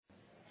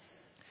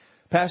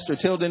Pastor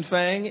Tilden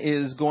Fang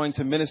is going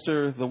to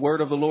minister the word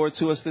of the Lord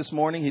to us this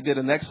morning. He did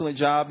an excellent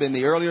job in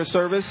the earlier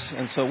service,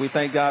 and so we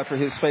thank God for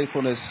his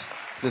faithfulness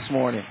this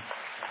morning.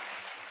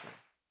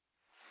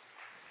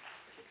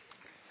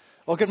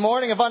 Well, good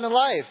morning, Abundant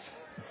Life.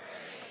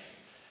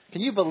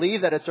 Can you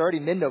believe that it's already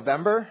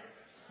mid-November?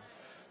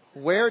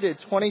 Where did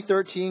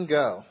 2013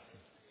 go?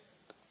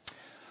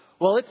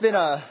 Well, it's been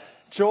a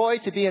joy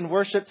to be in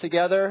worship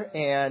together,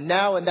 and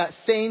now in that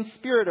same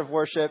spirit of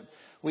worship,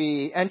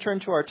 we enter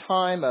into our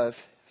time of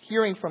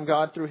hearing from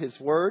God through His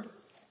Word.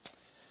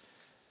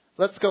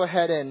 Let's go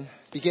ahead and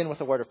begin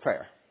with a word of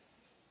prayer.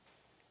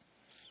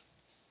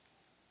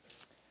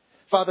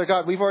 Father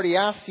God, we've already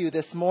asked you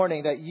this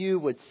morning that you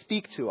would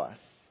speak to us.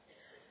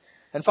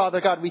 And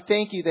Father God, we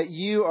thank you that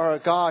you are a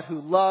God who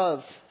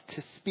loves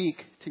to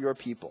speak to your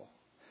people.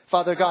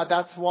 Father God,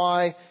 that's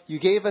why you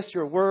gave us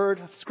your word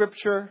of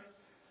Scripture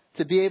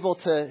to be able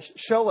to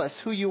show us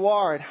who you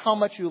are and how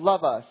much you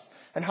love us,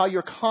 and how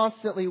you're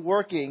constantly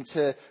working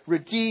to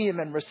redeem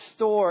and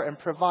restore and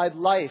provide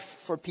life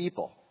for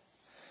people.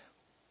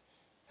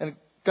 And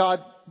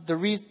God,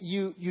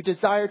 you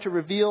desire to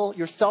reveal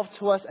yourself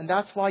to us, and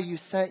that's why you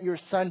sent your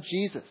Son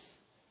Jesus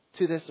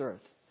to this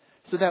earth,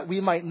 so that we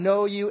might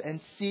know you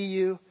and see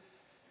you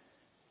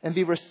and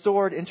be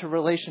restored into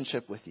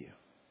relationship with you.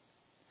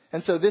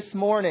 And so this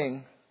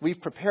morning, we've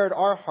prepared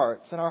our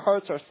hearts, and our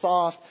hearts are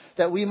soft,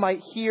 that we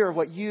might hear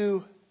what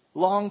you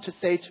long to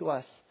say to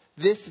us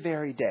this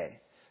very day.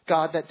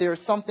 God, that there is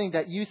something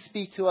that you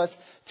speak to us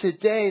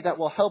today that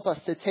will help us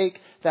to take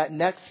that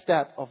next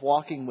step of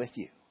walking with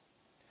you.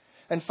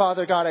 And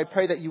Father God, I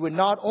pray that you would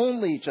not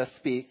only just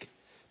speak,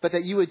 but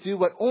that you would do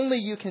what only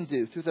you can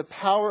do through the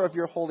power of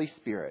your Holy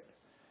Spirit,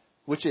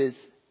 which is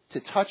to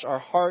touch our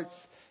hearts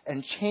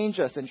and change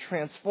us and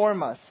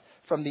transform us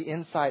from the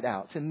inside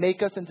out, to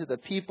make us into the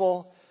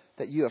people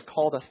that you have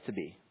called us to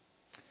be.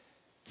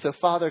 So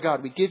Father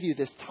God, we give you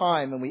this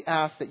time, and we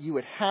ask that you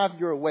would have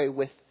your way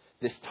with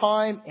this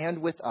time and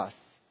with us.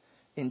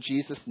 In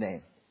Jesus'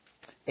 name,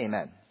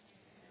 amen.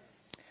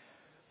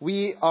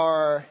 We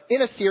are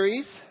in a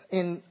series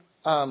in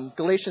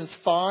Galatians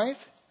 5.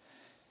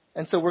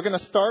 And so we're going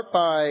to start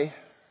by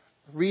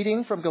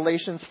reading from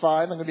Galatians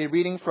 5. I'm going to be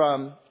reading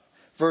from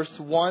verse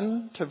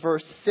 1 to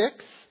verse 6.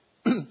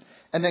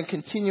 And then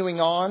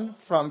continuing on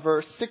from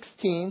verse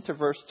 16 to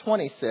verse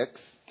 26.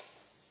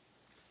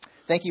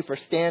 Thank you for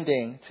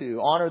standing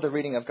to honor the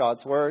reading of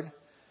God's Word.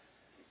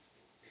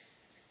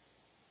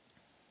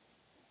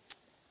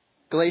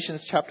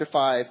 Galatians chapter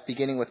 5,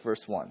 beginning with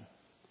verse 1.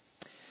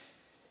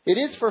 It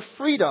is for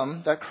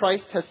freedom that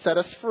Christ has set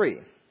us free.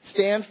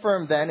 Stand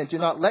firm then, and do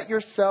not let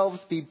yourselves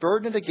be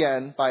burdened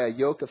again by a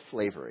yoke of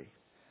slavery.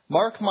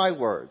 Mark my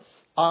words.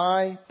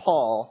 I,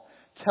 Paul,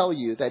 tell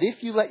you that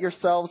if you let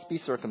yourselves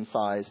be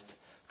circumcised,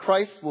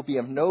 Christ will be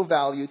of no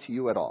value to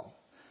you at all.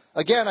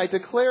 Again, I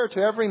declare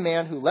to every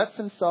man who lets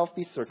himself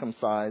be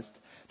circumcised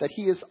that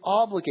he is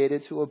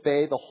obligated to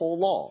obey the whole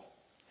law.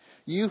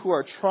 You who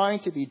are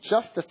trying to be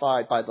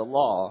justified by the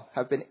law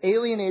have been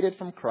alienated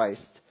from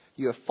Christ.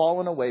 You have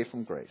fallen away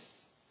from grace.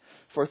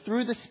 For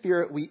through the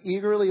Spirit we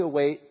eagerly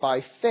await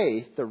by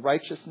faith the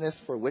righteousness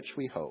for which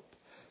we hope.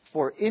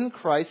 For in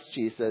Christ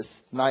Jesus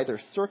neither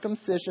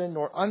circumcision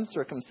nor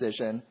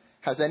uncircumcision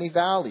has any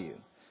value.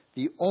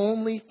 The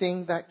only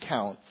thing that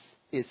counts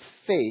is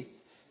faith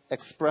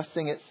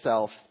expressing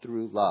itself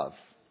through love.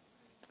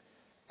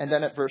 And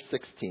then at verse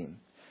 16.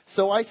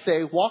 So I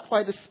say, walk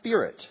by the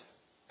Spirit,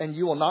 and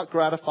you will not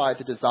gratify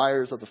the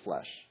desires of the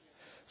flesh.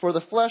 For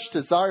the flesh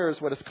desires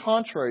what is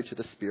contrary to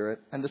the Spirit,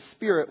 and the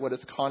Spirit what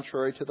is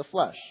contrary to the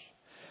flesh.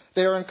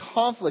 They are in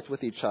conflict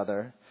with each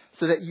other,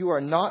 so that you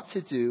are not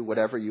to do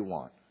whatever you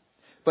want.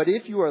 But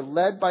if you are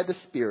led by the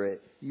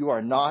Spirit, you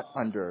are not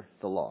under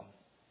the law.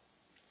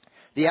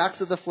 The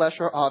acts of the flesh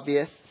are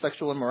obvious: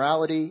 sexual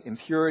immorality,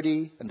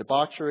 impurity and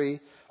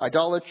debauchery,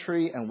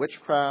 idolatry and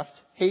witchcraft,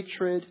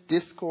 hatred,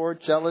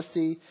 discord,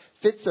 jealousy,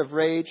 fits of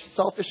rage,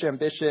 selfish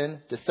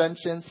ambition,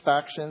 dissensions,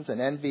 factions,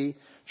 and envy,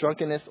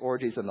 drunkenness,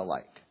 orgies, and the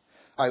like.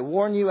 I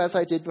warn you, as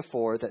I did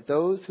before, that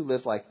those who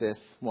live like this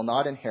will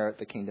not inherit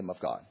the kingdom of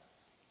God.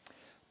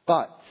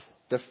 But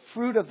the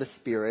fruit of the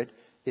Spirit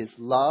is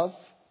love,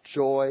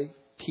 joy,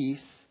 peace,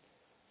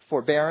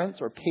 forbearance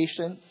or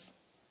patience,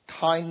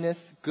 kindness,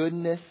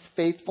 goodness,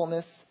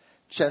 faithfulness,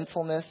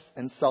 gentleness,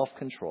 and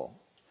self-control.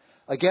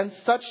 Against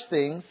such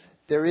things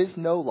there is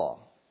no law.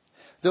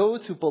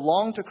 Those who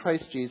belong to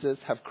Christ Jesus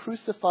have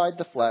crucified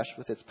the flesh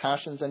with its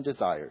passions and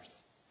desires.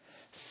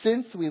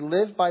 Since we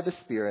live by the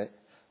Spirit,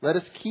 let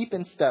us keep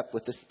in step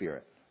with the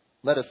Spirit.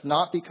 Let us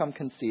not become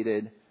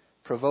conceited,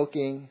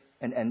 provoking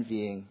and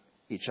envying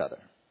each other.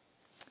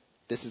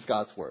 This is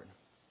God's Word.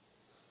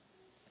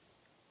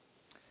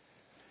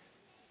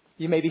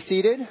 You may be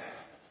seated.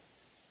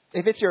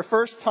 If it's your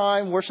first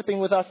time worshiping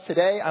with us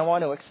today, I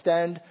want to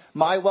extend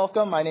my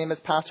welcome. My name is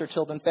Pastor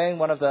Tilden Fang,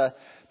 one of the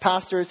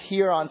pastors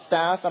here on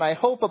staff, and I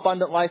hope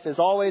Abundant Life is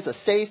always a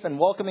safe and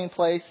welcoming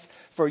place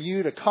for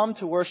you to come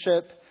to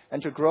worship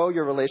and to grow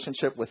your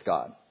relationship with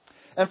God.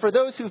 And for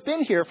those who've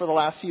been here for the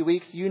last few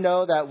weeks, you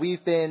know that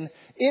we've been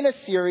in a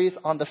series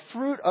on the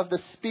fruit of the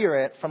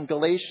Spirit from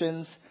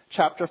Galatians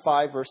chapter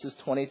 5, verses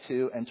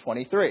 22 and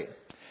 23.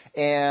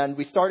 And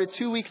we started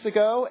 2 weeks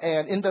ago,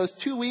 and in those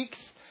 2 weeks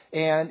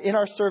and in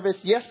our service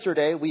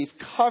yesterday, we've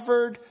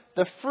covered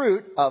the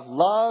fruit of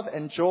love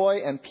and joy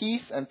and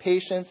peace and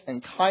patience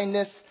and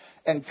kindness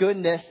and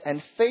goodness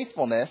and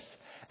faithfulness.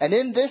 And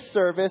in this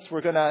service, we're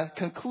going to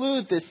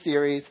conclude this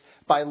series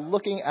by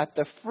looking at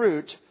the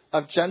fruit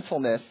of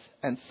gentleness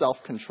and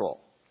self-control.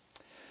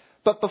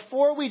 But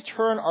before we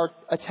turn our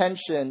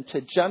attention to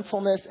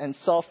gentleness and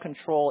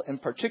self-control in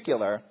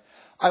particular,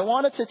 I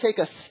wanted to take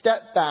a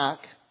step back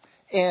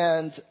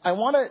and I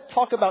want to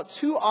talk about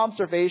two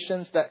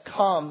observations that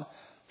come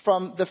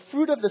from the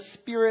fruit of the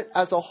Spirit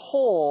as a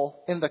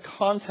whole in the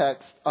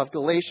context of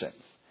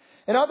Galatians.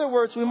 In other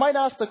words, we might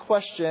ask the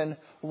question,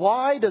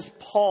 why does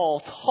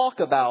Paul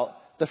talk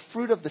about the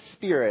fruit of the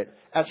Spirit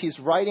as he's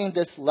writing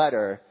this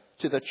letter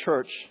to the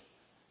church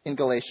in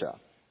Galatia?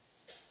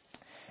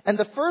 And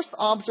the first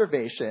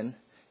observation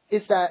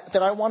is that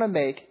I want to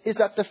make is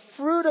that the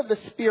fruit of the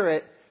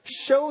Spirit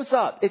shows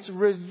up, it's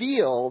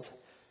revealed,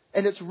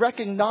 and it's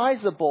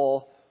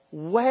recognizable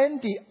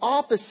when the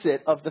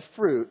opposite of the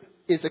fruit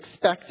is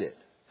expected.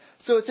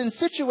 So it's in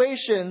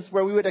situations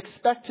where we would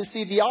expect to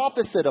see the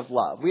opposite of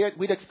love.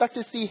 We'd expect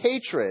to see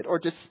hatred or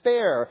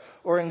despair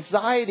or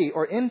anxiety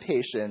or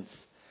impatience,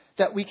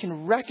 that we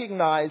can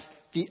recognize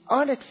the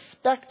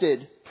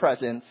unexpected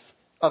presence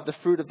of the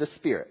fruit of the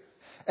Spirit.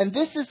 And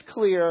this is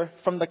clear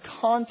from the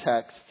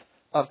context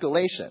of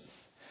Galatians.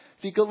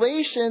 See,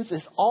 Galatians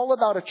is all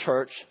about a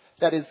church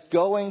that is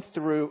going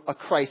through a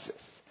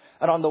crisis.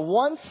 And on the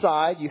one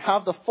side, you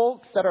have the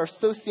folks that are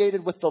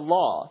associated with the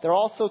law. They're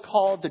also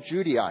called the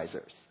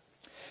Judaizers.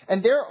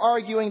 And they're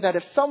arguing that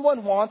if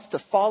someone wants to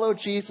follow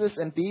Jesus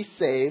and be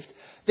saved,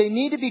 they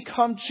need to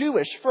become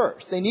Jewish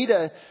first. They need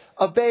to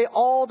obey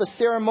all the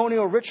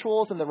ceremonial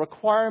rituals and the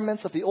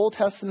requirements of the Old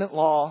Testament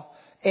law.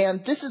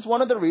 And this is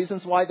one of the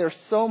reasons why there's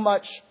so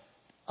much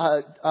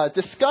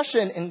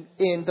discussion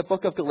in the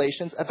book of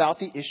Galatians about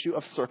the issue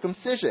of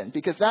circumcision,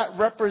 because that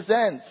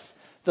represents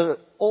the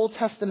Old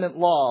Testament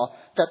law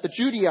that the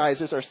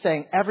Judaizers are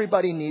saying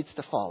everybody needs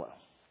to follow.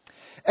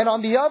 And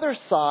on the other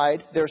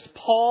side, there's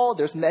Paul,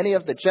 there's many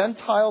of the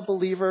Gentile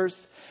believers,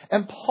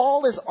 and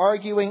Paul is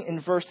arguing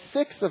in verse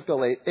 6 of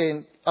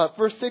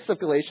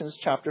Galatians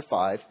chapter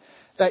 5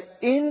 that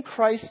in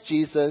Christ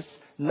Jesus,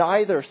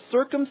 neither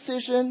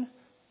circumcision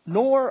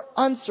nor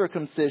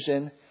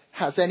uncircumcision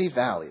has any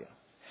value.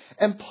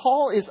 And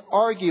Paul is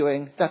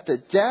arguing that the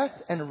death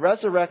and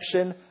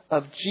resurrection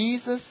of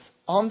Jesus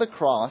on the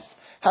cross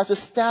has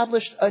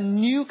established a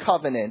new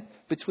covenant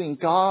between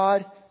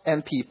God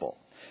and people.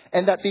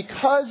 And that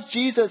because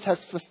Jesus has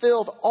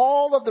fulfilled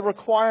all of the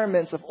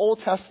requirements of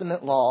Old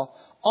Testament law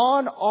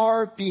on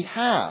our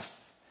behalf,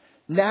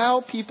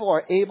 now people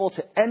are able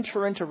to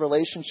enter into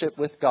relationship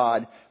with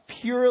God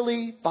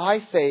purely by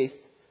faith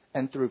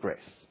and through grace.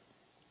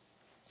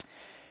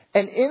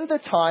 And in the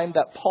time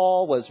that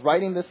Paul was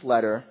writing this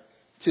letter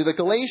to the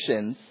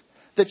Galatians,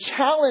 the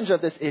challenge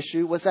of this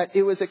issue was that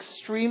it was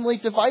extremely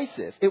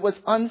divisive. It was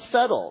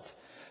unsettled,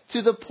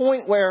 to the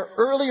point where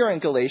earlier in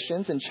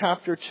Galatians, in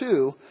chapter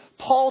 2,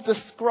 Paul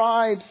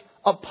describes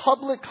a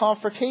public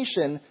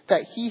confrontation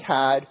that he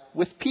had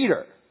with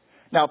Peter.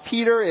 Now,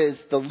 Peter is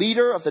the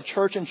leader of the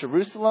church in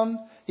Jerusalem.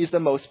 He's the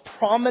most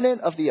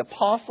prominent of the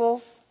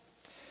apostles.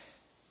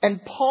 And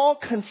Paul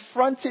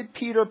confronted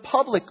Peter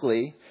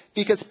publicly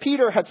because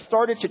Peter had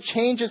started to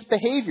change his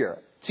behavior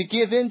to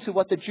give in to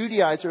what the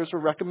Judaizers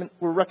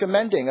were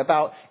recommending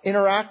about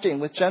interacting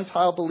with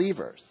Gentile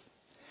believers.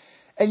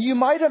 And you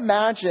might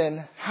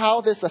imagine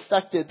how this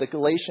affected the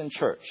Galatian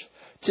church,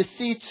 to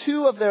see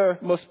two of their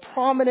most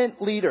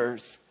prominent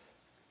leaders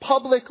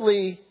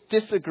publicly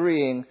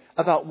disagreeing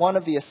about one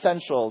of the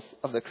essentials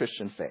of the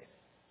Christian faith.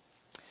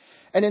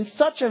 And in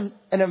such an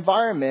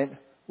environment,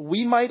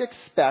 we might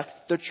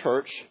expect the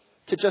church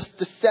to just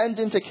descend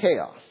into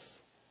chaos.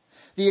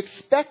 The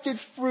expected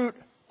fruit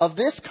of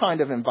this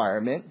kind of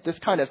environment, this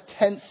kind of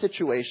tense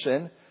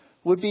situation,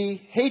 would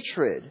be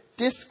hatred,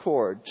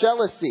 discord,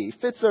 jealousy,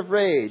 fits of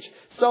rage,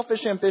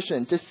 selfish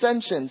ambition,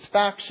 dissensions,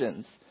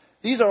 factions.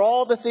 These are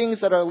all the things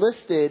that are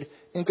listed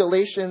in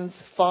Galatians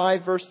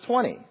 5, verse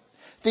 20.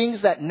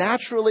 Things that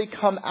naturally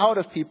come out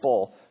of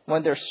people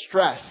when they're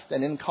stressed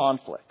and in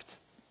conflict.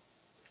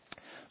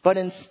 But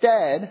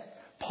instead,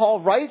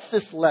 Paul writes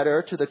this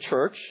letter to the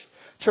church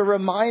to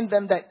remind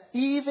them that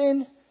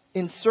even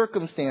in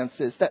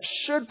circumstances that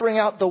should bring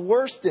out the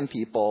worst in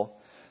people,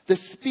 the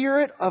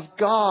Spirit of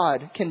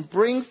God can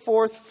bring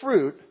forth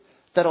fruit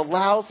that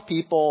allows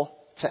people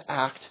to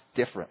act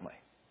differently.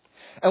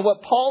 And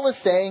what Paul is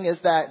saying is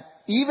that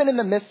even in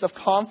the midst of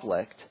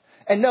conflict,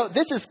 and note,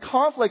 this is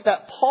conflict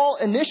that Paul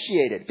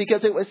initiated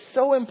because it was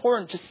so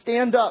important to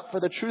stand up for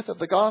the truth of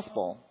the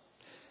gospel,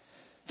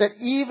 that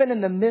even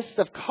in the midst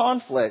of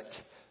conflict,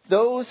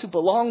 those who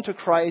belong to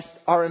Christ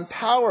are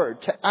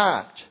empowered to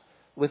act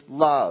with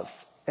love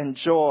and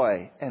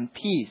joy and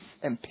peace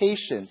and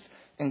patience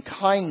and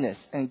kindness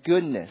and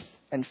goodness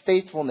and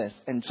faithfulness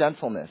and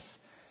gentleness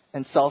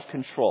and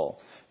self-control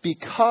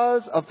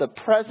because of the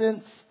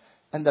presence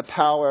and the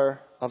power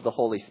of the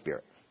Holy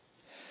Spirit.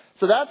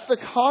 So that's the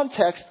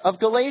context of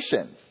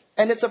Galatians.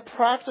 And it's a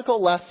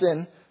practical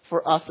lesson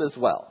for us as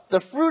well.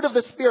 The fruit of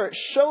the Spirit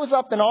shows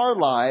up in our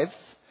lives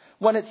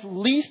when it's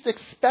least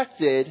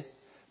expected,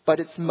 but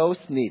it's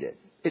most needed.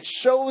 It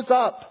shows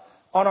up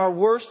on our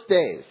worst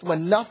days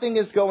when nothing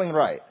is going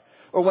right,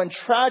 or when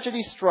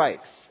tragedy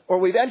strikes, or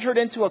we've entered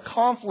into a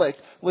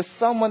conflict with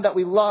someone that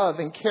we love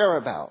and care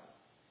about.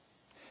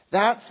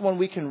 That's when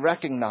we can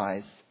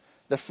recognize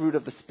the fruit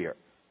of the Spirit.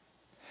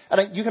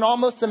 And you can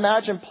almost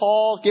imagine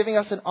Paul giving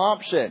us an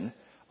option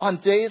on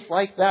days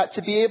like that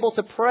to be able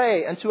to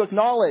pray and to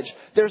acknowledge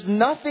there's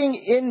nothing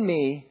in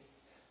me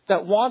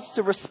that wants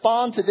to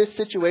respond to this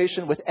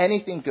situation with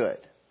anything good.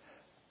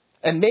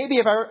 And maybe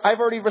I've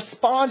already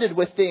responded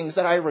with things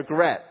that I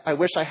regret, I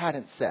wish I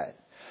hadn't said.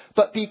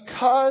 But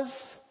because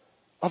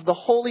of the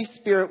Holy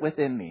Spirit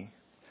within me,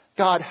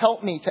 God,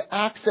 help me to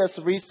access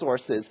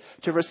resources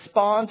to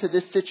respond to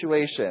this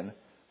situation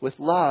with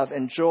love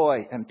and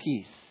joy and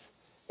peace,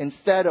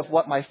 instead of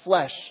what my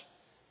flesh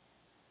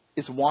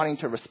is wanting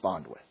to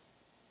respond with.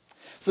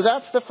 So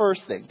that's the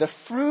first thing. The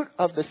fruit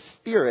of the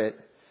Spirit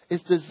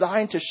is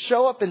designed to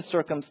show up in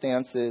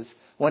circumstances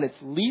when it's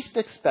least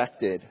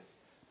expected,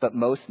 but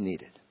most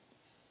needed.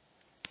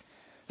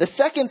 The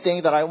second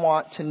thing that I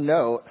want to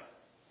note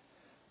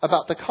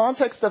about the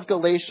context of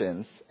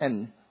Galatians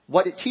and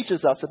what it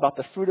teaches us about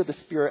the fruit of the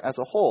Spirit as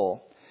a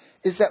whole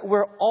is that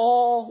we're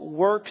all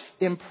works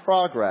in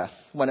progress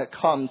when it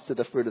comes to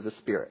the fruit of the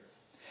Spirit.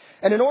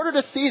 And in order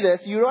to see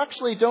this, you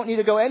actually don't need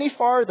to go any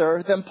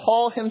farther than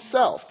Paul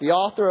himself, the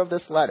author of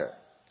this letter.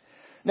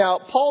 Now,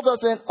 Paul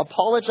doesn't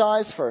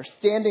apologize for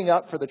standing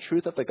up for the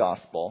truth of the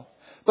gospel,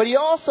 but he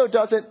also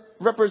doesn't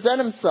represent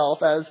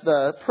himself as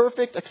the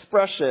perfect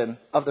expression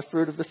of the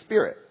fruit of the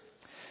Spirit.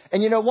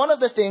 And one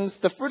of the things,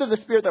 the fruit of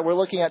the Spirit that we're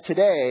looking at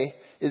today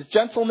is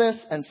gentleness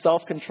and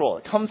self-control.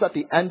 It comes at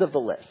the end of the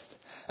list.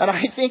 And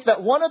I think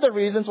that one of the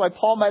reasons why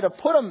Paul might have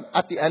put them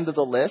at the end of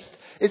the list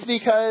is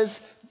because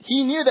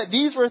he knew that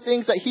these were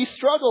things that he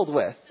struggled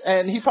with,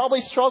 and he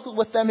probably struggled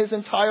with them his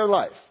entire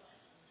life.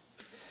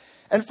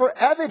 And for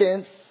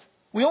evidence,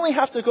 we only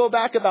have to go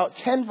back about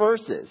 10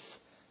 verses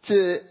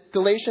to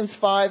Galatians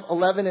 5,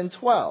 11, and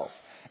 12.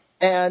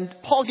 And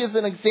Paul gives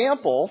an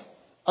example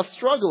of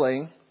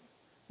struggling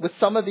with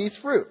some of these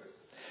fruit.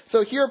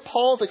 So here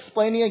Paul's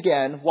explaining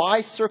again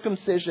why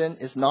circumcision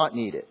is not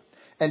needed.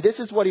 And this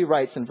is what he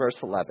writes in verse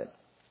 11.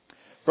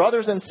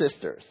 Brothers and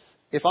sisters,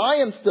 if I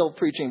am still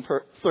preaching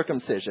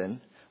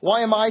circumcision,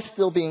 why am I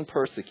still being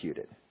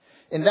persecuted?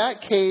 In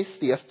that case,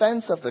 the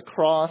offense of the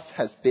cross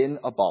has been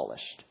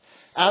abolished.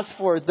 As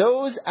for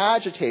those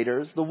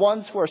agitators, the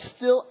ones who are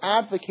still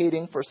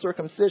advocating for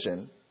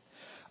circumcision,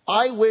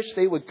 I wish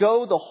they would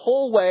go the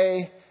whole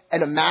way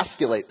and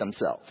emasculate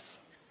themselves.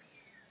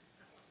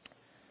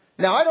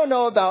 Now, I don't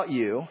know about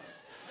you,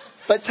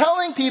 but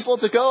telling people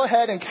to go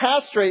ahead and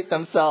castrate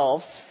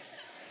themselves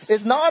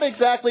is not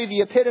exactly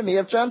the epitome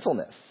of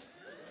gentleness.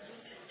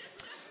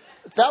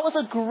 That was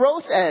a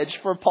growth edge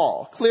for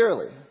Paul,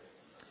 clearly.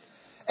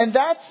 And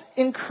that's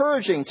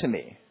encouraging to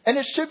me. And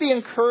it should be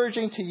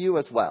encouraging to you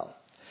as well.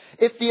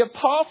 If the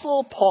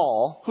Apostle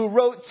Paul, who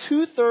wrote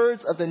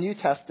 2/3 of the New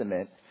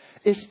Testament,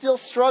 is still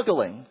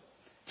struggling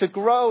to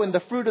grow in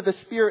the fruit of the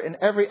Spirit in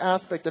every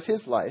aspect of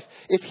his life,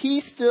 if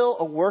he's still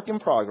a work in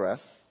progress,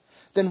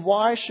 then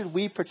why should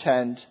we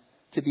pretend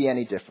to be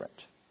any different?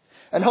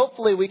 And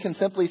hopefully we can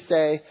simply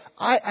say,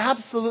 I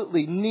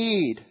absolutely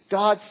need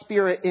God's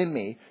Spirit in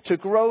me to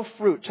grow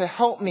fruit, to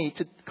help me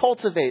to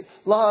cultivate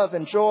love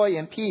and joy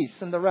and peace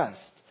and the rest.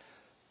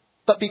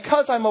 But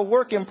because I'm a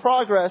work in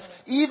progress,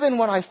 even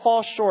when I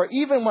fall short,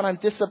 even when I'm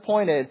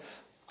disappointed,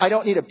 I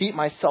don't need to beat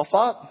myself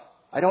up.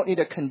 I don't need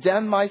to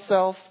condemn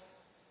myself,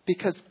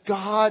 because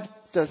God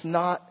does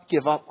not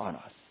give up on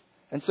us.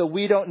 And so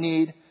we don't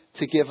need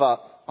to give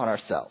up on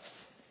ourselves.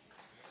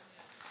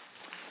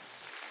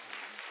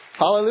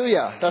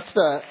 Hallelujah. That's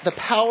the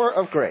power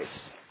of grace.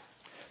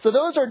 So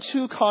those are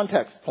 2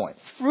 context points.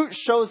 Fruit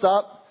shows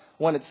up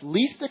when it's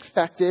least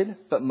expected,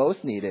 but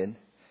most needed.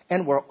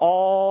 And we're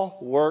all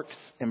works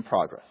in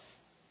progress.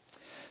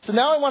 So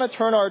now I want to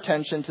turn our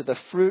attention to the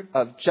fruit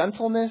of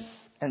gentleness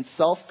and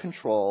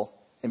self-control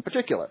in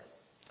particular.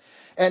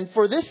 And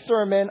for this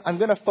sermon, I'm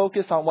going to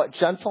focus on what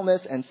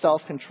gentleness and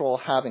self-control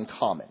have in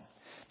common.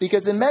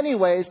 Because in many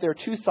ways, they're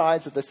 2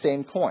 sides of the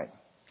same coin.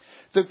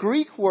 The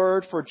Greek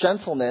word for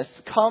gentleness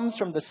comes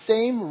from the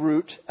same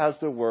root as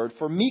the word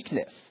for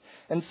meekness.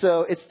 And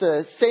so it's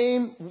the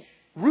same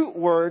root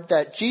word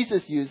that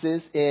Jesus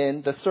uses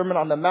in the Sermon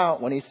on the Mount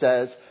when he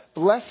says,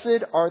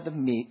 "Blessed are the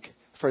meek,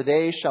 for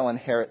they shall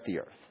inherit the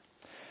earth."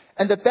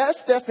 And the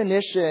best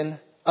definition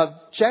of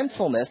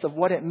gentleness, of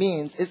what it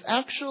means, is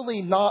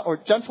actually not, or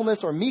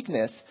gentleness or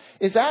meekness,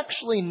 is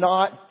actually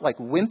not like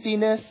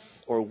wimpiness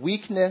or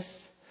weakness,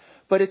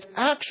 but it's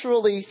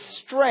actually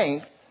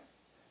strength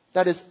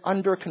that is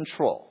under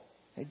control.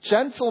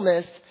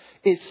 Gentleness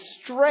is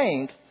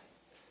strength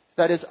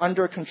that is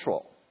under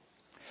control.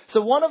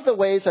 So one of the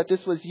ways that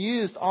this was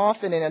used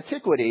often in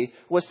antiquity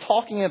was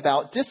talking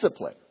about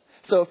discipline.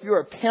 So if you're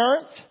a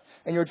parent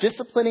and you're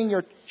disciplining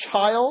your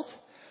child,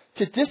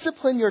 to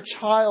discipline your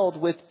child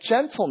with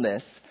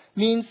gentleness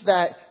means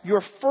that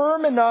you're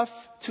firm enough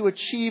to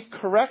achieve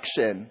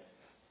correction,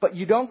 but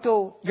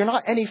you're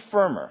not any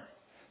firmer.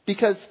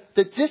 Because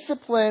the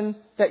discipline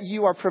that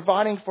you are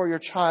providing for your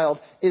child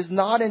is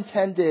not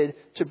intended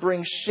to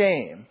bring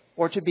shame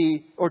or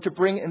to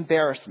bring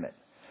embarrassment.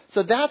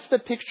 So that's the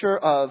picture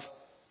of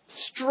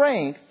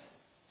strength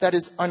that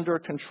is under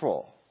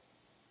control.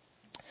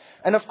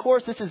 And of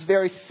course, this is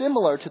very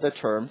similar to the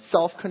term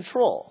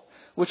self-control,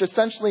 which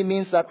essentially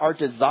means that our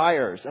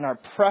desires and our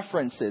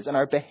preferences and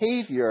our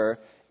behavior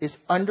is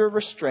under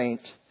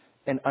restraint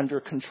and under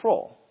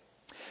control.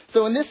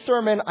 So in this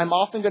sermon, I'm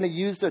often going to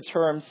use the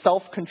term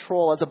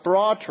self-control as a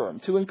broad term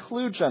to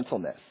include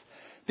gentleness,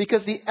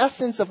 because the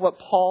essence of what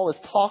Paul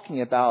is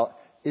talking about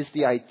is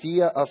the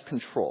idea of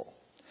control.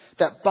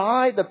 That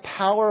by the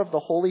power of the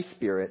Holy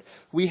Spirit,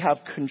 we have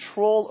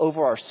control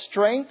over our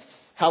strengths,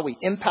 how we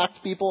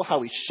impact people, how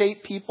we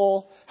shape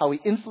people, how we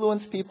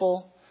influence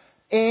people,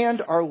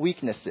 and our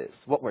weaknesses,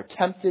 what we're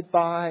tempted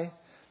by,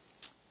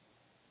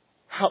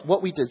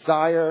 what we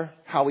desire,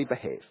 how we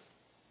behave.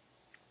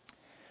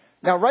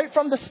 Now, right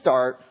from the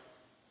start,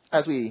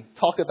 as we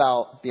talk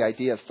about the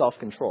idea of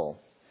self-control,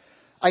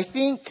 I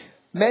think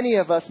many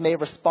of us may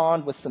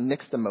respond with some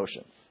mixed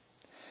emotions.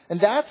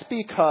 And that's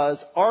because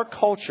our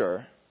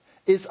culture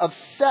is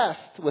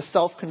obsessed with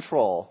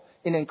self-control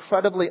in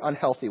incredibly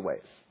unhealthy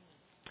ways.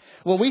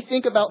 When we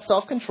think about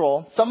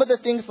self-control, some of the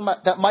things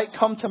that might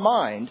come to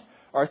mind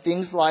are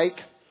things like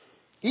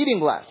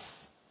eating less,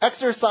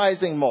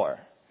 exercising more.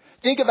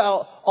 Think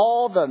about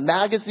all the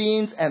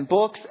magazines and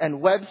books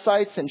and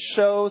websites and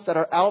shows that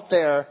are out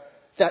there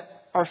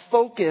that are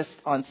focused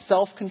on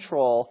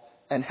self-control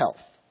and health.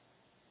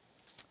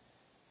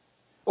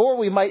 Or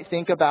we might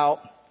think about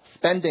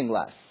spending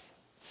less,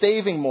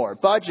 saving more,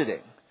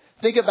 budgeting.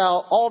 Think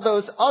about all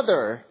those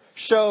other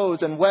shows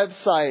and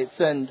websites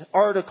and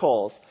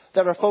articles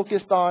that are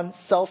focused on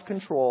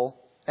self-control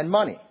and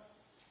money.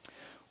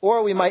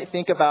 Or we might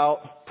think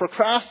about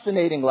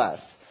procrastinating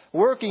less,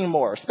 working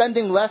more,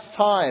 spending less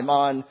time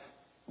on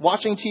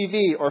watching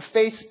TV or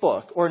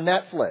Facebook or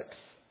Netflix,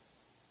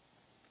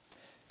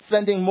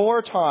 spending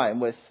more time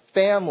with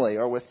family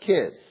or with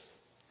kids.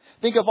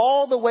 Think of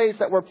all the ways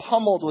that we're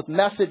pummeled with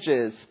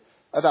messages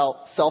about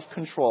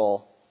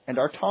self-control and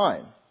our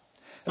time.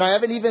 And I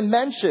haven't even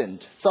mentioned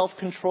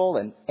self-control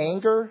and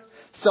anger,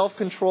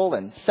 self-control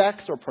and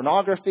sex or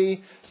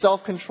pornography,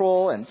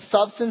 self-control and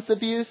substance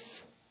abuse,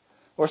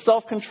 or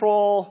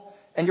self-control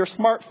and your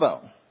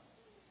smartphone.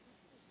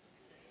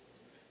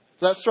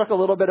 So that struck a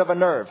little bit of a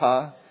nerve,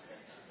 huh?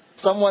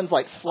 Someone's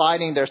like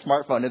sliding their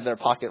smartphone into their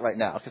pocket right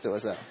now because it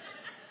was there.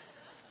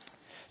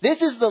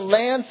 This is the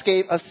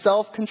landscape of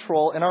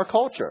self-control in our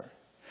culture.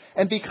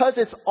 And because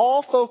it's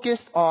all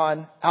focused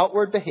on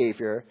outward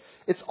behavior,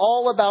 it's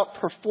all about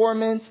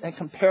performance and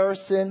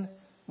comparison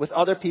with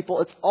other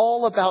people. It's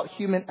all about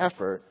human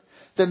effort.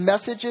 The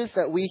messages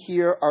that we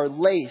hear are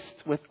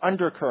laced with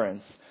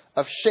undercurrents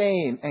of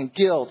shame and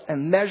guilt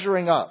and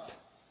measuring up.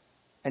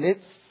 And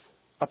it's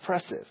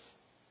oppressive.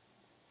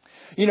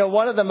 You know,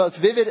 one of the most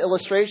vivid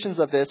illustrations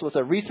of this was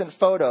a recent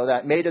photo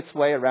that made its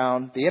way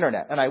around the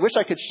internet. And I wish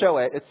I could show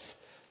it. It's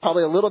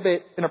probably a little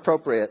bit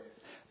inappropriate.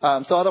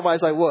 So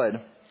otherwise I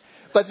would.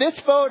 But this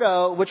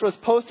photo, which was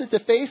posted to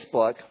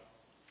Facebook,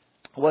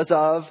 was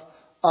of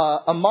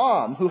a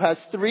mom who has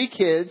 3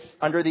 kids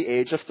under the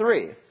age of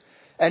 3.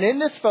 And in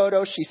this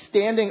photo, she's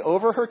standing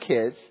over her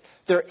kids.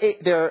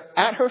 They're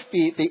at her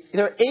feet.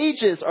 Their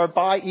ages are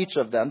by each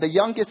of them. The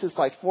youngest is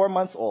like 4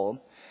 months old.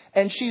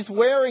 And she's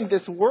wearing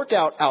this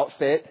workout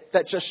outfit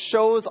that just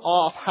shows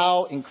off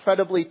how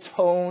incredibly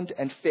toned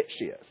and fit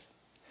she is.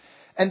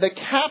 And the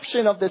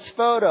caption of this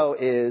photo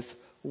is,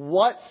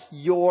 "What's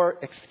your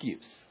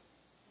excuse?"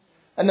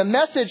 And the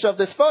message of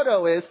this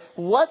photo is,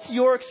 what's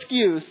your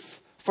excuse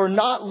for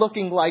not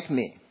looking like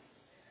me?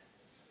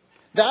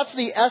 That's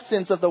the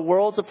essence of the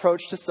world's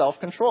approach to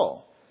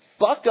self-control.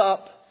 Buck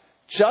up,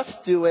 just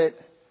do it,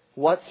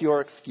 what's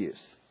your excuse?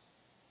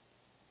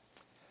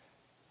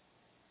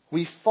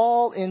 We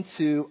fall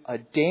into a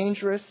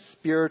dangerous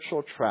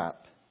spiritual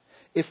trap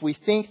if we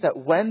think that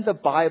when the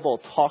Bible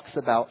talks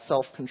about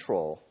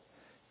self-control,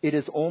 it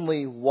is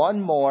only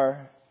one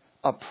more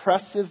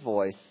oppressive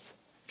voice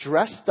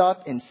dressed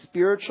up in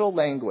spiritual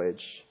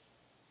language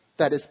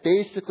that is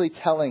basically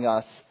telling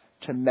us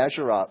to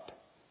measure up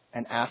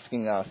and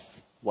asking us,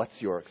 what's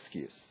your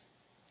excuse?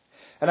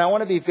 And I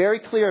want to be very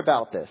clear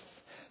about this.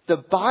 The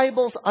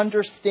Bible's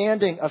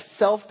understanding of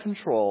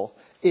self-control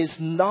is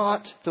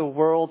not the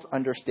world's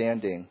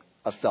understanding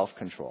of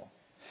self-control.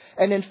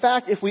 And in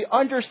fact, if we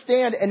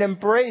understand and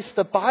embrace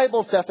the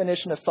Bible's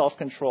definition of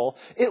self-control,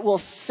 it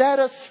will set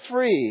us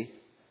free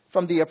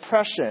from the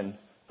oppression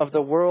of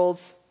the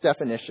world's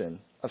definition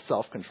of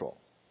self-control.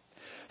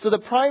 So the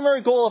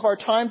primary goal of our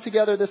time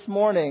together this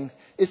morning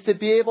is to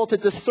be able to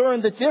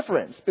discern the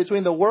difference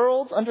between the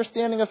world's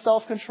understanding of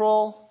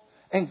self-control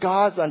and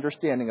God's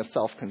understanding of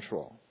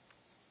self-control.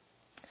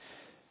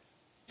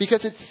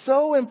 Because it's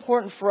so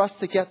important for us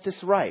to get this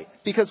right.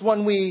 Because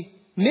when we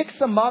mix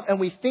them up and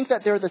we think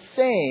that they're the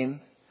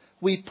same,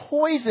 we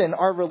poison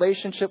our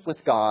relationship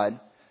with God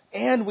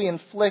and we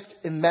inflict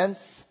immense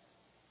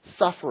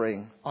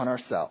suffering on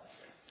ourselves.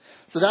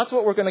 So that's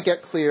what we're going to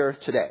get clear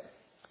today.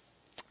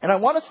 And I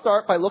want to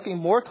start by looking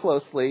more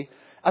closely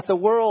at the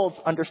world's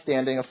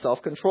understanding of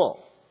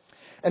self-control.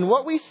 And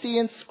what we see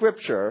in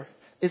Scripture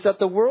is that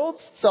the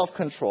world's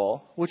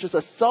self-control, which is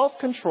a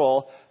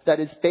self-control that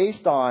is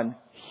based on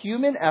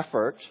human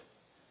effort,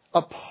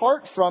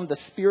 apart from the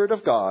Spirit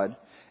of God,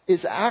 is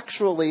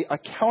actually a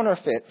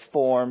counterfeit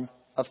form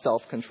of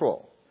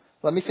self-control.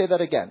 Let me say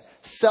that again.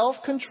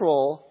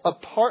 Self-control,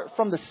 apart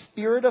from the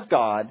Spirit of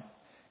God,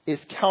 is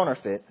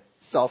counterfeit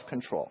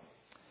self-control.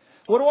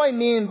 What do I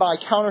mean by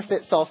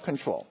counterfeit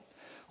self-control?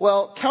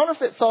 Well,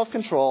 counterfeit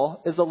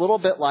self-control is a little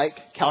bit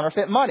like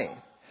counterfeit money.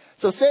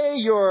 So say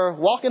you're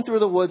walking through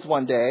the woods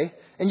one day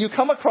and you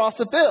come across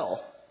a bill.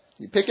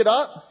 You pick it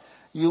up,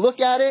 you look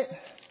at it,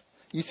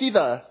 you see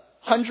the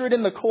 100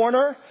 in the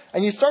corner,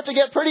 and you start to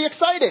get pretty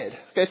excited.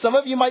 Okay, some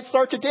of you might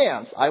start to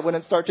dance. I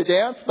wouldn't start to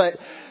dance, but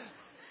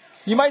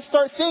you might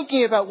start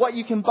thinking about what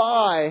you can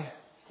buy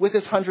with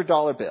this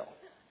 $100 bill.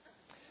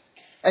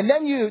 And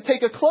then you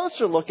take a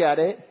closer look at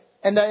it,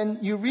 and then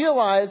you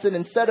realize that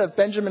instead of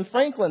Benjamin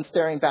Franklin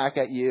staring back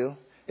at you,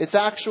 it's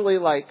actually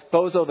like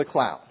Bozo the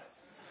Clown.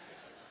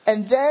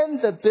 And then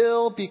the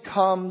bill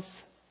becomes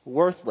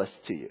worthless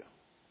to you.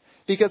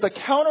 Because a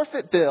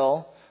counterfeit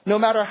bill, no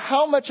matter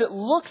how much it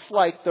looks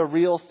like the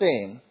real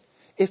thing,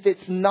 if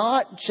it's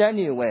not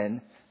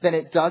genuine, then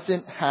it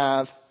doesn't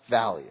have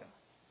value.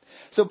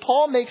 So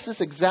Paul makes this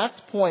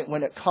exact point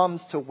when it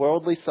comes to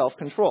worldly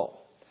self-control.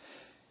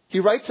 He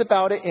writes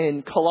about it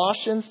in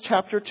Colossians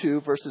chapter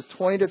 2, verses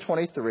 20 to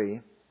 23.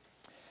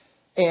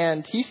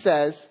 And he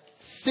says,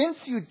 "Since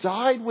you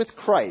died with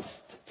Christ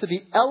to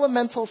the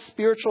elemental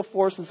spiritual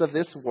forces of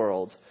this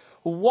world,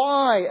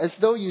 why, as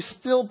though you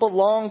still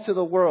belong to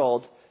the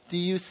world, do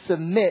you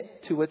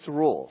submit to its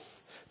rules?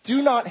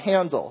 Do not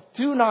handle,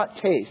 do not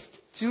taste,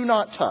 do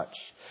not touch.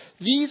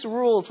 These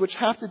rules, which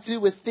have to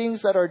do with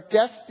things that are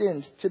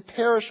destined to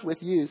perish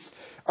with use,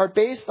 are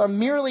based on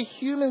merely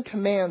human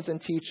commands and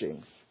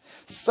teachings.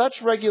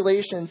 Such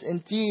regulations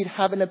indeed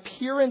have an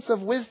appearance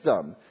of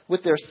wisdom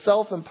with their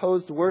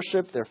self-imposed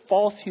worship, their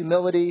false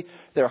humility,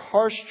 their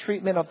harsh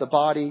treatment of the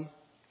body,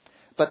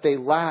 but they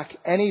lack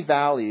any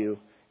value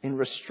in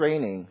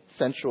restraining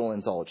sensual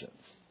indulgence."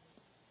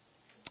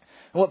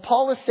 And what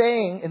Paul is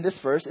saying in this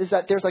verse is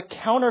that there's a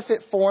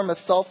counterfeit form of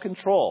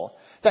self-control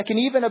that can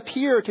even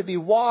appear to be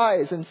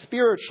wise and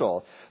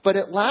spiritual, but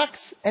it lacks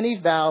any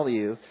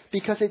value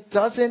because it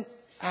doesn't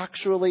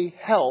actually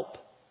help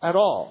at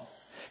all.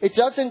 It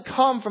doesn't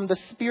come from the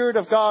Spirit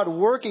of God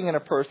working in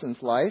a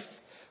person's life,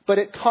 but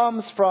it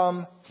comes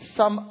from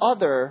some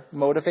other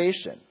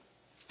motivation.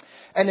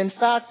 And in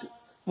fact,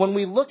 when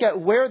we look at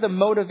where the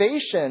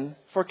motivation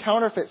for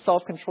counterfeit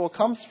self-control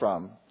comes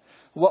from,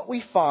 what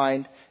we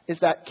find is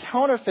that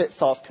counterfeit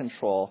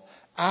self-control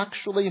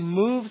actually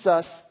moves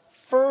us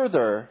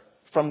further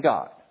from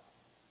God.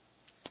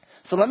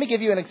 So let me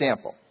give you an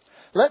example.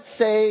 Let's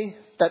say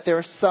that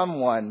there's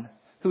someone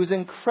who's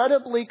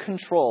incredibly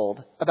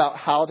controlled about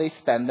how they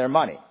spend their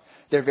money.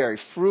 They're very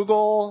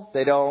frugal.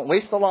 They don't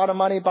waste a lot of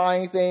money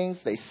buying things.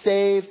 They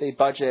save. They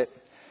budget.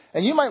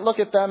 And you might look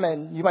at them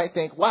and you might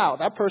think, wow,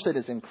 that person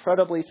is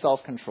incredibly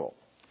self-controlled.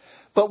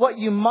 But what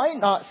you might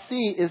not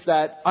see is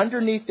that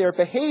underneath their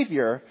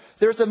behavior,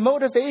 there's a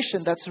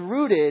motivation that's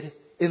rooted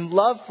in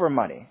love for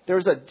money.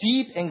 There's a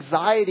deep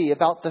anxiety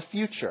about the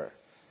future.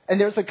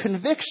 And there's a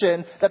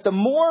conviction that the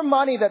more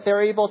money that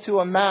they're able to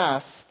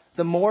amass,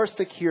 the more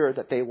secure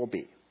that they will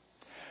be.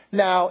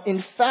 Now,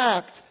 in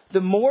fact, the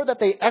more that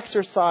they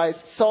exercise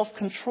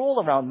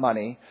self-control around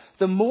money,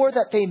 the more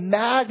that they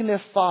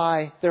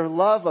magnify their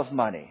love of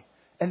money.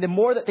 And the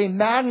more that they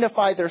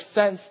magnify their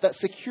sense that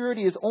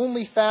security is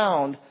only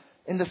found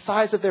in the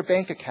size of their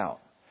bank account.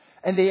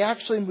 And they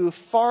actually move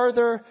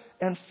farther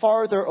and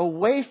farther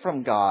away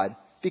from God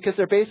because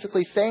they're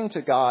basically saying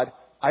to God,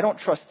 I don't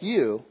trust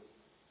you.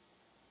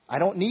 I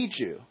don't need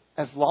you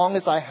as long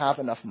as I have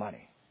enough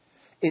money.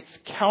 It's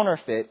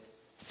counterfeit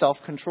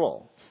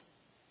self-control.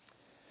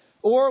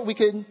 Or we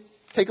could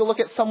take a look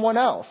at someone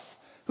else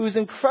who's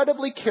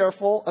incredibly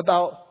careful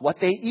about what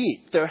they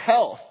eat, their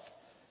health,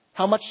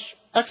 how much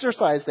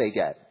exercise they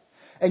get.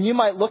 And you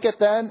might look at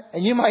them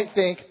and you might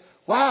think,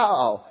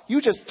 wow,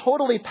 you just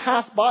totally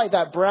passed by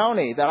that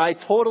brownie that I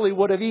totally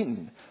would have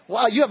eaten.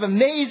 Wow, you have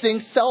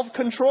amazing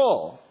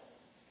self-control.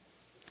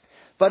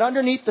 But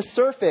underneath the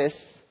surface,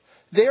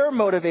 their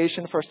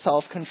motivation for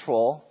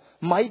self-control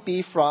might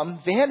be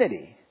from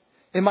vanity.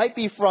 It might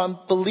be from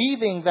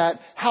believing that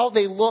how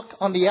they look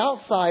on the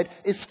outside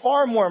is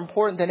far more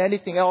important than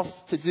anything else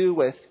to do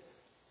with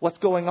what's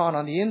going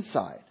on the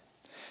inside.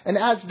 And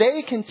as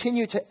they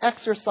continue to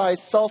exercise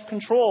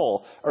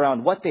self-control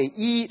around what they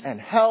eat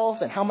and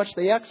health and how much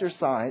they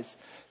exercise,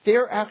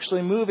 they're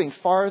actually moving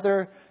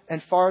farther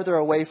and farther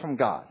away from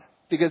God.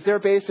 Because they're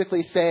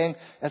basically saying,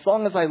 as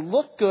long as I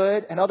look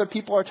good and other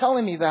people are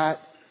telling me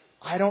that,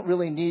 I don't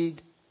really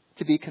need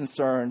to be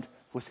concerned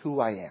with who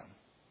I am.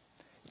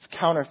 It's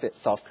counterfeit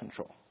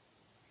self-control.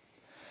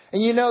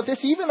 And this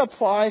even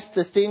applies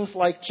to things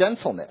like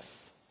gentleness.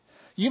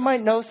 You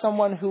might know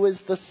someone who is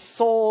the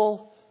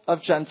soul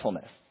of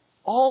gentleness.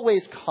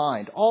 Always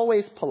kind,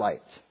 always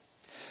polite.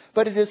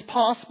 But it is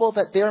possible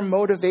that their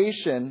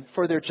motivation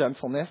for their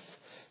gentleness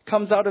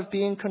comes out of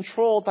being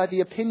controlled by the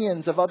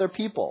opinions of other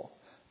people,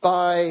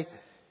 by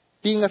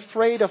being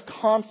afraid of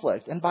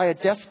conflict, and by a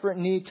desperate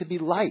need to be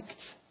liked.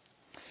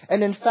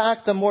 And in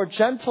fact, the more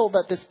gentle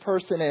that this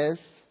person is,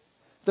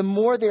 the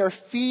more they are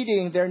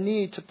feeding their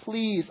need to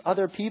please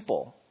other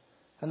people,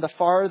 and the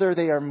farther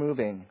they are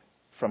moving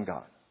from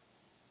God.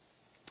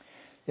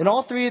 In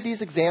all three of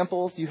these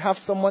examples, you have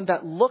someone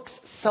that looks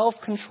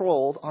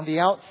self-controlled on the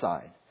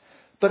outside.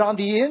 But on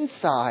the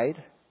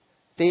inside,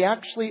 they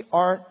actually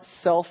aren't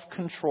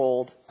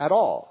self-controlled at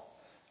all.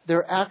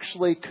 They're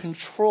actually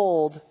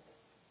controlled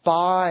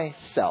by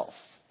self.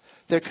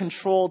 They're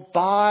controlled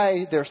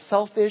by their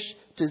selfish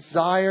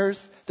desires,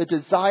 the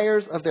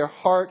desires of their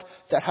heart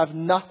that have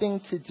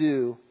nothing to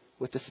do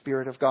with the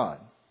Spirit of God.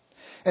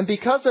 And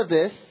because of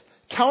this,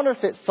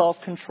 counterfeit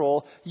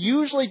self-control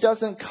usually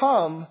doesn't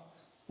come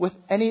with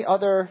any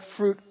other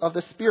fruit of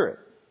the Spirit.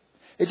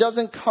 It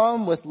doesn't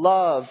come with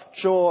love,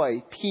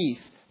 joy, peace,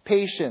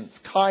 patience,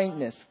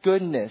 kindness,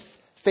 goodness,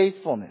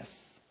 faithfulness.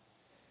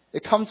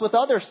 It comes with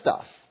other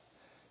stuff.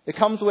 It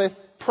comes with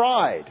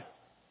pride,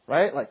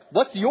 right? Like,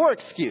 what's your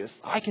excuse?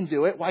 I can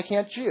do it. Why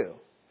can't you?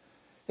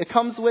 It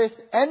comes with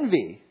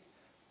envy.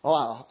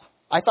 Oh,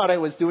 I thought I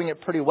was doing it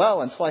pretty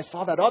well until I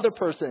saw that other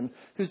person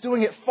who's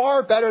doing it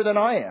far better than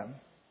I am.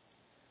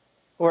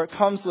 Or it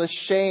comes with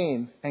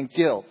shame and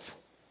guilt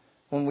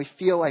when we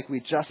feel like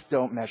we just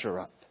don't measure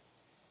up.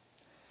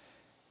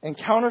 And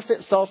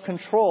counterfeit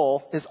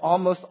self-control is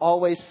almost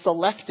always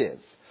selective.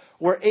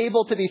 We're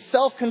able to be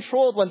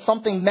self-controlled when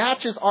something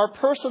matches our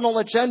personal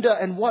agenda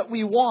and what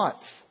we want.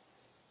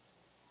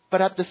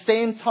 But at the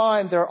same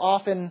time, there are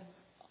often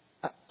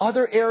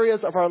other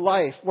areas of our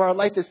life where our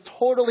life is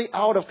totally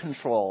out of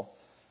control,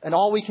 and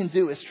all we can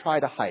do is try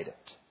to hide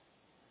it.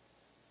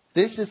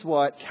 This is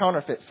what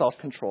counterfeit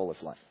self-control is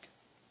like.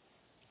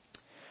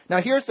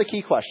 Now, here's the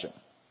key question.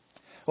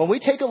 When we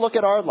take a look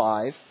at our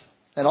lives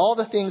and all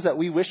the things that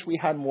we wish we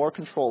had more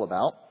control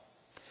about,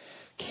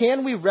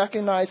 can we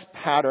recognize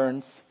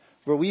patterns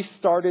where we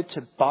started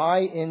to buy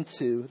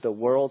into the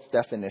world's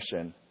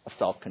definition of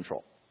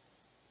self-control?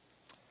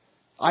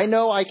 I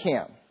know I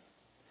can.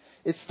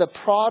 It's the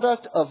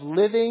product of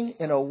living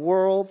in a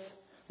world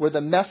where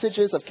the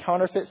messages of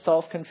counterfeit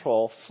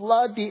self-control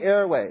flood the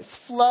airways,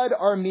 flood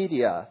our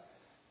media,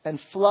 and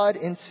flood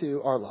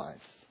into our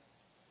lives.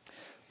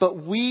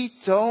 But we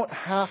don't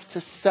have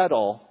to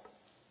settle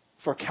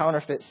for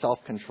counterfeit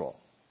self-control.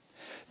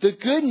 The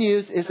good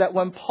news is that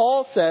when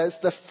Paul says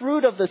the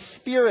fruit of the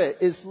Spirit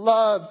is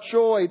love,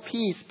 joy,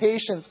 peace,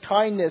 patience,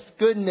 kindness,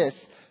 goodness,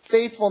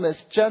 faithfulness,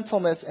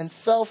 gentleness, and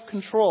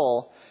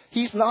self-control,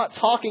 he's not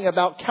talking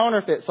about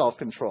counterfeit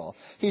self-control.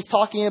 He's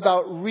talking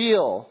about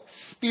real,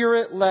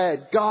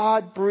 Spirit-led,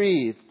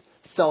 God-breathed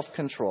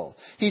self-control.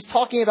 He's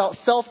talking about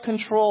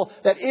self-control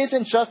that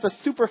isn't just a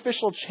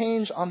superficial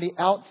change on the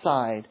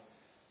outside,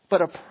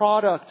 but a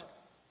product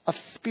of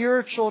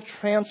spiritual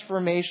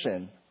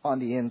transformation on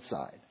the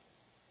inside.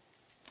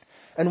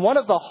 And one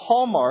of the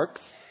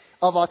hallmarks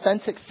of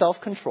authentic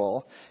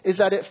self-control is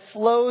that it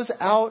flows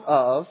out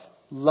of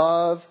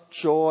love,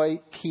 joy,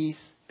 peace,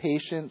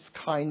 patience,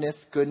 kindness,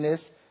 goodness,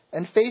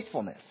 and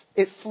faithfulness.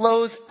 It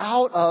flows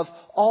out of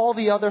all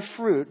the other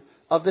fruit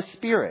of the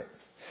Spirit.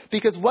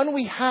 Because when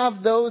we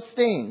have those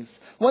things,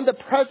 when the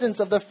presence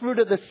of the fruit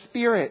of the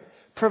Spirit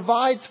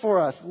provides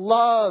for us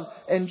love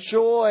and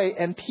joy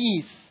and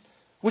peace,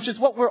 which is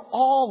what we're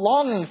all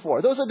longing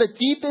for. Those are the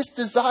deepest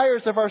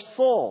desires of our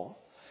soul.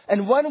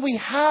 And when we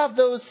have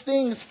those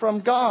things from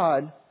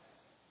God,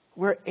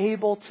 we're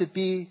able to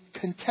be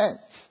content.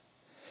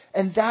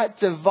 And that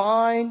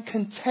divine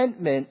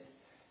contentment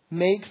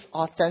makes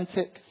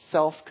authentic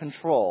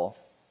self-control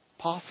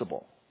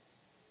possible.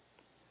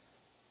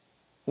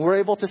 We're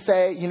able to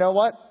say, you know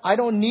what? I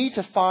don't need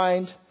to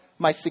find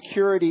my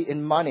security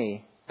in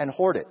money and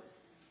hoard it.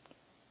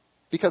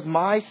 Because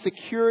my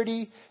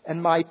security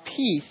and my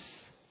peace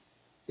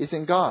is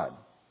in God.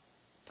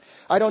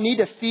 I don't need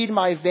to feed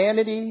my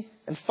vanity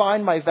and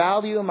find my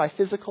value in my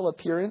physical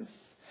appearance,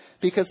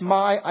 because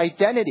my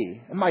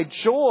identity and my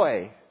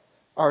joy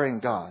are in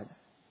God.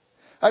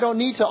 I don't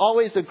need to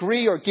always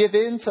agree or give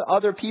in to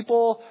other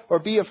people or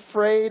be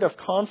afraid of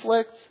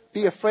conflict,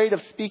 be afraid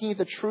of speaking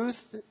the truth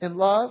in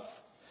love.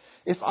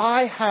 If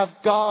I have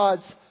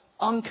God's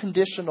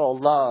unconditional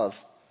love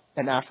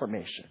and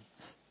affirmation.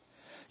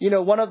 You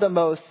know, one of the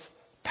most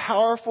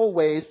powerful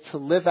ways to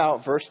live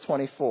out verse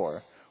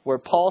 24, where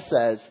Paul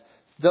says,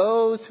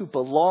 those who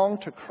belong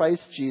to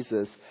Christ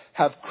Jesus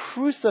have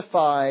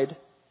crucified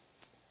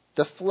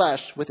the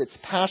flesh with its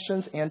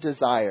passions and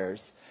desires,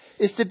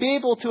 is to be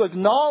able to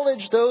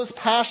acknowledge those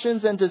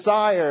passions and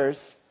desires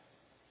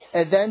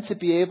and then to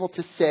be able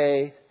to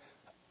say,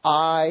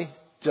 I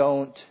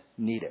don't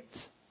need it.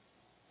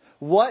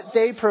 What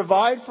they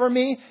provide for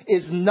me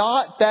is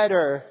not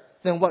better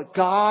than what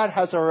God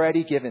has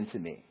already given to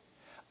me.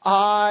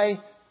 I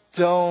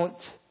don't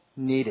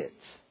need it.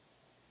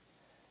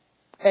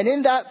 And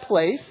in that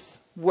place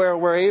where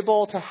we're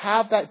able to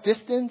have that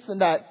distance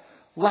and that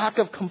lack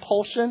of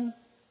compulsion,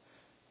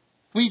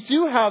 we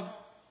do have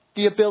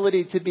the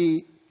ability to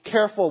be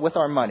careful with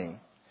our money.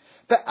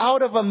 But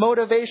out of a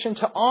motivation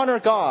to honor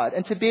God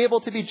and to be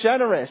able to be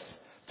generous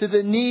to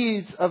the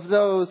needs of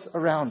those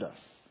around us.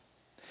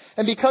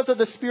 And because of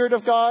the Spirit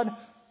of God,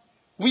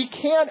 we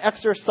can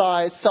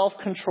exercise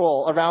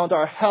self-control around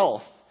our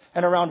health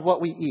and around what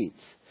we eat.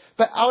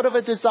 But out of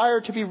a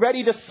desire to be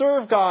ready to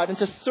serve God and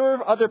to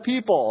serve other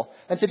people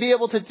and to be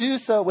able to do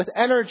so with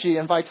energy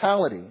and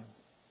vitality.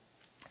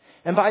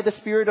 And by the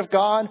Spirit of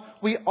God,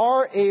 we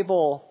are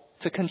able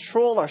to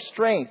control our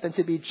strength and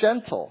to be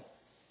gentle.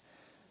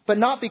 But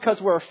not because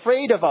we're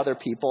afraid of other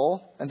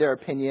people and their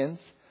opinions,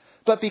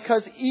 but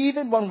because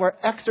even when we're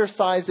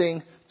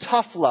exercising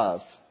tough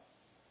love,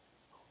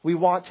 we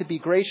want to be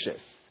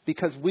gracious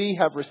because we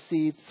have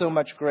received so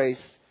much grace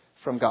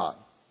from God.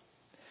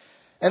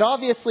 And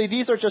obviously,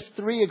 these are just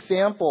 3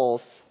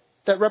 examples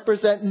that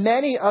represent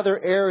many other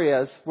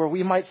areas where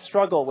we might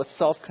struggle with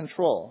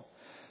self-control.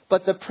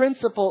 But the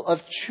principle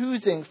of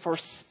choosing for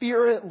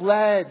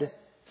Spirit-led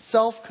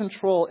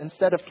self-control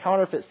instead of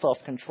counterfeit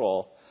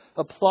self-control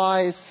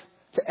applies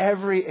to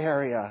every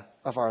area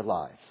of our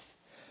lives.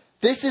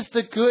 This is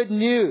the good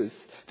news.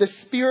 The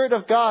Spirit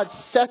of God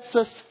sets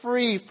us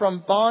free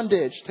from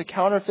bondage to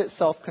counterfeit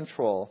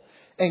self-control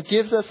and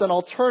gives us an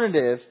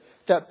alternative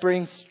that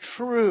brings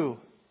true,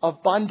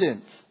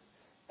 abundant,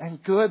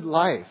 and good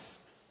life.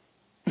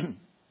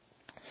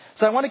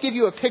 So I want to give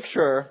you a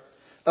picture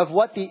of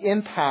what the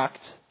impact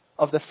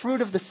of the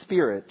fruit of the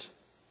Spirit,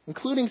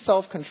 including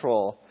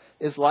self-control,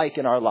 is like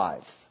in our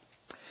lives.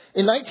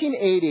 In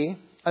 1980,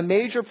 a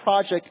major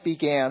project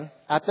began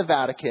at the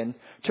Vatican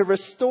to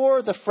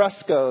restore the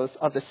frescoes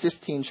of the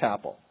Sistine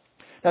Chapel.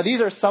 Now,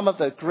 these are some of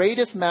the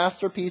greatest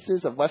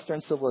masterpieces of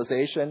Western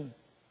civilization.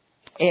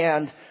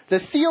 And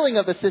the ceiling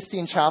of the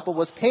Sistine Chapel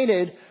was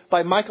painted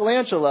by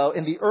Michelangelo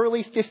in the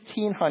early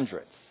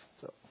 1500s,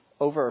 so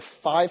over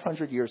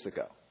 500 years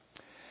ago.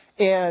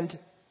 And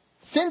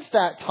since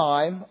that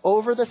time,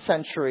 over the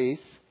centuries,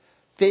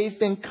 they've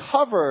been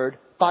covered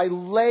by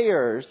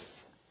layers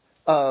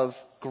of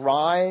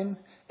grime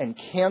and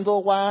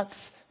candle wax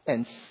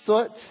and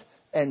soot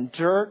and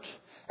dirt.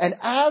 And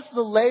as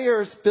the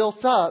layers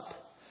built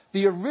up,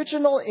 the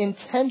original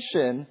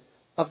intention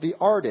of the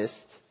artist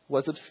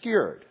was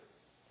obscured.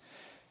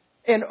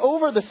 And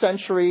over the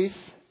centuries,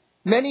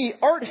 many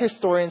art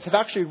historians have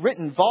actually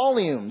written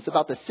volumes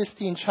about the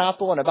Sistine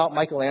Chapel and about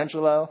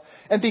Michelangelo.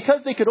 And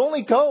because they could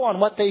only go on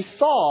what they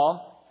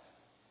saw,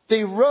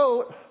 they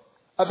wrote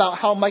about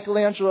how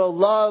Michelangelo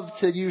loved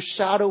to use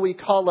shadowy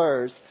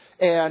colors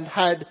and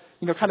had,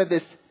 kind of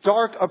this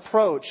dark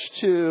approach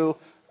to,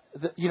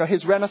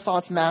 his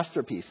Renaissance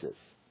masterpieces.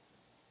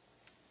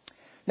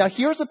 Now,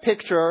 here's a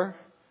picture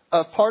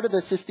of part of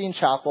the Sistine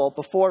Chapel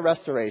before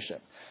restoration.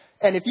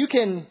 And if you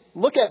can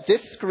look at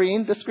this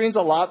screen's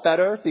a lot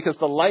better because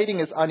the lighting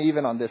is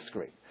uneven on this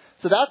screen.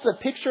 So that's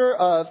a picture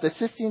of the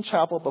Sistine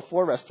Chapel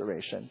before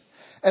restoration.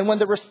 And when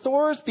the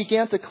restorers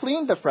began to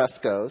clean the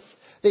frescoes,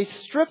 they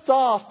stripped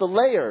off the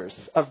layers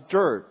of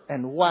dirt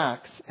and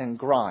wax and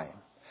grime.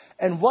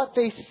 And what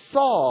they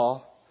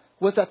saw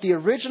was that the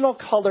original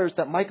colors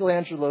that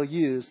Michelangelo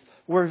used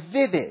were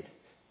vivid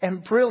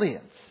and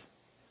brilliant.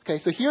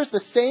 Okay, so here's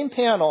the same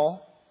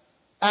panel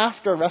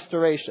after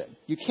restoration.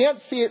 You can't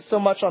see it so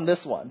much on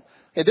this one.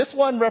 Okay, this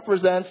one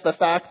represents the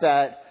fact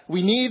that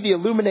we need the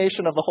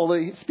illumination of the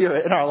Holy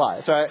Spirit in our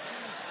lives, right?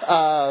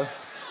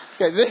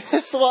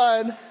 This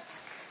one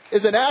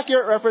is an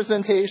accurate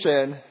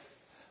representation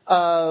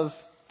of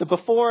the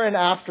before and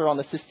after on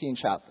the Sistine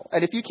Chapel.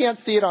 And if you can't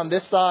see it on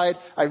this side,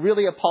 I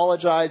really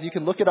apologize. You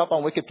can look it up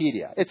on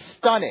Wikipedia. It's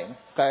stunning,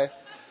 okay?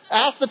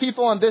 Ask the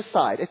people on this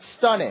side. It's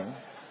stunning.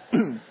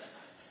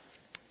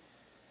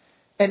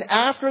 And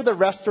after the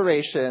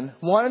restoration,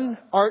 one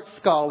art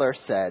scholar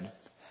said,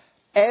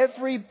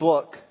 every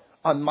book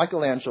on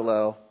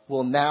Michelangelo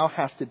will now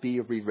have to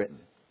be rewritten.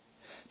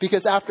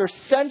 Because after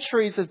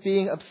centuries of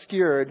being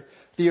obscured,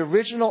 the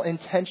original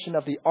intention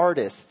of the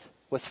artist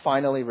was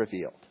finally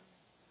revealed.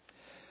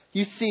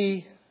 You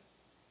see,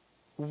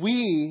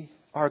 we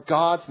are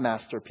God's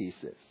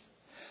masterpieces.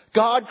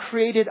 God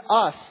created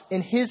us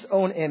in His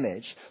own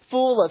image,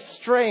 full of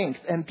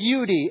strength and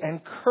beauty and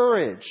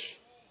courage.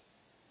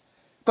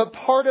 But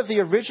part of the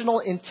original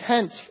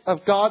intent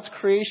of God's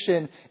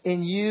creation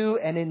in you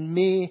and in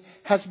me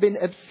has been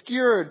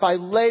obscured by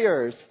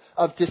layers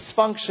of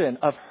dysfunction,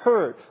 of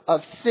hurt,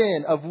 of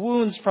sin, of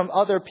wounds from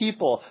other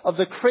people, of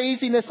the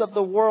craziness of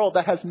the world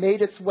that has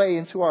made its way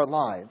into our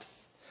lives.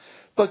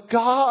 But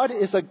God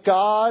is a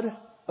God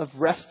of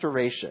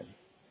restoration.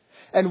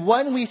 And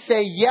when we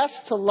say yes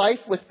to life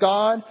with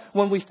God,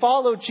 when we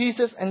follow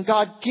Jesus and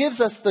God gives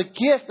us the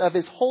gift of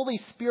His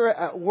Holy Spirit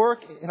at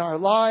work in our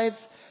lives,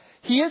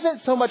 He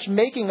isn't so much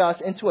making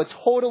us into a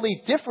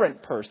totally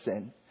different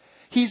person.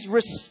 He's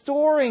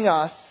restoring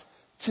us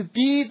to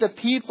be the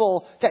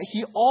people that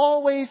He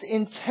always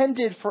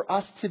intended for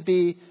us to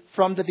be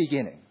from the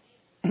beginning.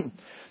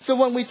 So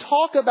when we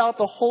talk about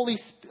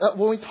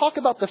when we talk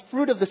about the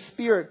fruit of the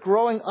Spirit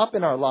growing up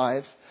in our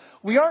lives,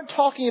 we aren't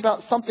talking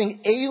about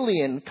something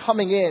alien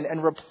coming in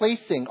and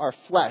replacing our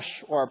flesh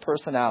or our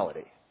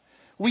personality.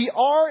 We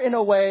are, in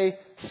a way,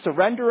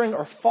 surrendering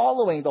or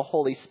following the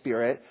Holy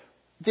Spirit.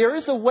 There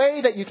is a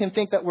way that you can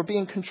think that we're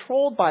being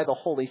controlled by the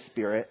Holy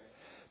Spirit,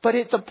 but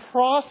it's a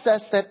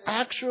process that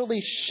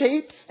actually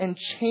shapes and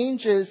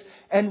changes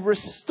and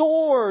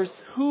restores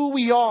who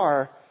we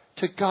are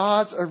to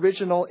God's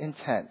original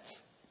intent.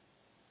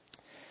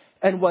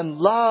 And when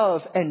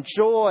love and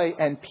joy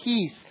and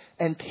peace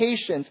and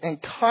patience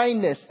and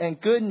kindness and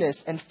goodness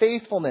and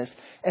faithfulness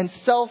and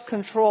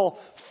self-control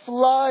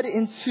flood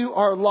into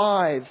our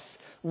lives,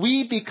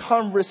 we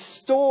become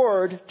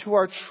restored to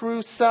our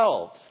true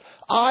selves.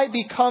 I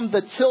become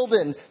the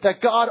Tilden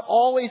that God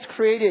always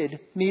created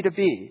me to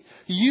be.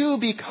 You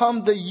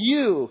become the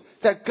you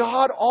that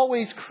God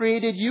always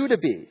created you to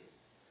be.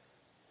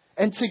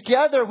 And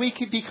together we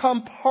can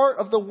become part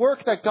of the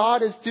work that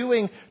God is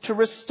doing to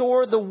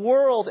restore the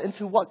world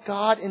into what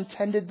God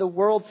intended the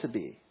world to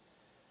be.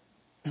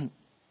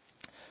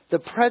 The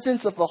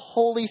presence of the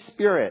Holy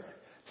Spirit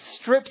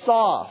strips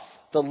off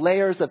the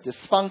layers of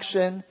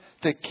dysfunction,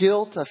 the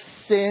guilt of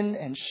sin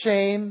and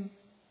shame,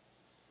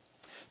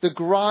 the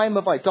grime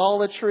of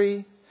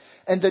idolatry,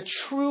 and the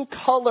true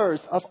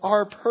colors of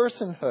our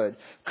personhood,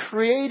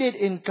 created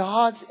in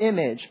God's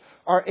image,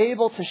 are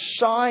able to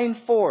shine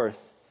forth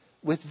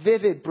with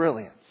vivid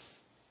brilliance.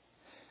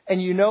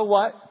 And you know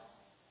what?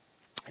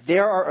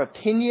 There are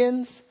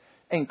opinions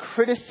and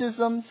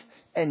criticisms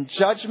and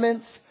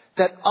judgments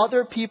that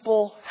other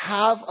people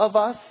have of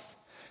us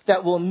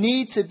that will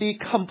need to be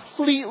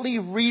completely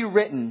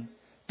rewritten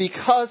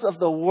because of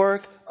the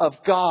work of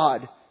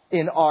God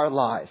in our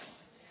lives.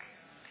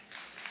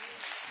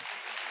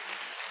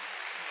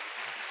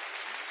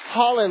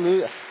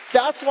 Hallelujah.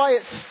 That's why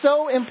it's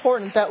so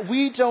important that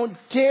we don't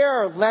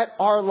dare let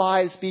our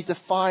lives be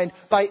defined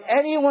by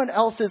anyone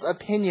else's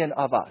opinion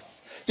of us.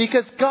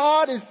 Because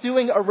God is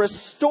doing a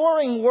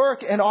restoring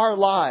work in our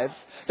lives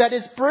that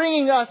is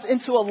bringing us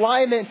into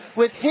alignment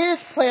with His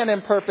plan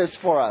and purpose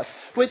for us,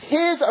 with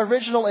His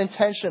original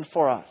intention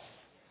for us.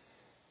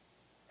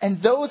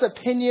 And those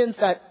opinions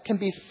that can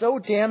be so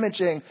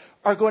damaging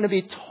are going to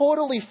be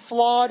totally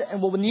flawed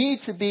and will need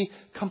to be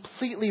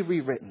completely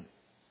rewritten.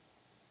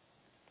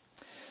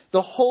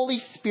 The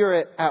Holy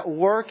Spirit at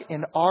work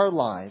in our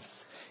lives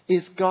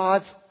is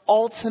God's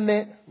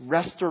ultimate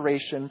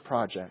restoration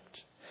project,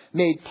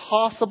 made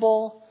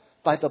possible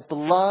by the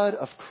blood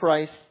of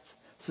Christ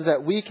so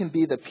that we can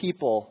be the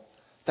people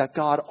that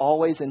God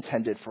always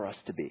intended for us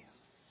to be.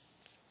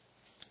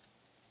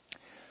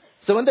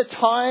 So in the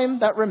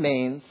time that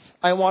remains,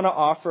 I want to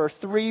offer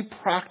 3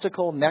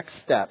 practical next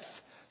steps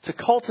to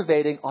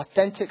cultivating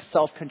authentic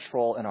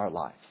self-control in our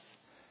lives.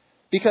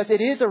 Because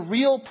it is a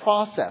real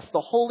process,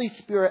 the Holy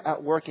Spirit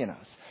at work in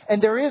us.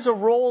 And there is a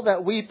role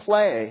that we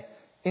play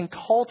in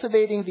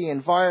cultivating the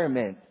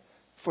environment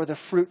for the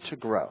fruit to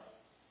grow.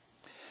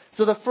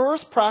 So the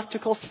first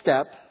practical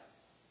step,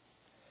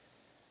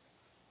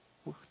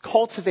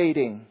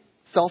 cultivating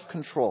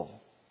self-control,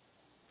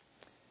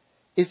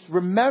 is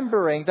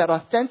remembering that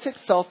authentic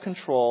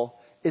self-control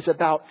is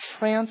about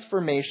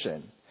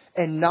transformation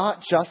and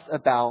not just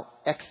about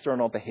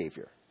external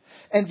behavior.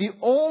 And the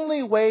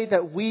only way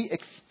that we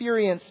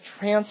experience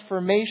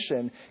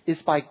transformation is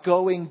by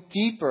going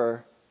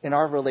deeper in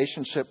our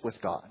relationship with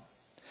God.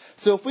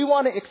 So if we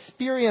want to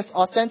experience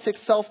authentic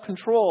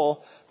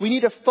self-control, we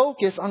need to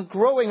focus on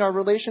growing our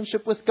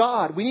relationship with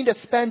God. We need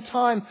to spend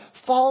time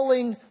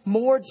falling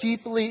more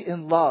deeply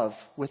in love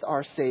with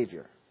our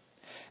Savior.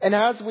 And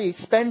as we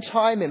spend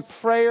time in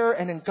prayer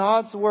and in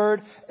God's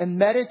Word and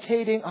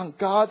meditating on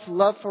God's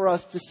love for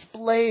us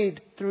displayed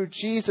through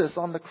Jesus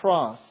on the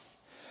cross,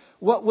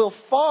 what we'll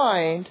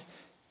find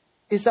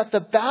is that the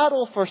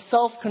battle for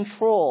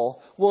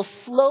self-control will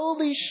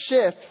slowly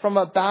shift from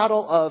a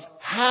battle of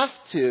have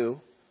to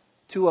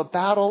a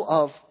battle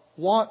of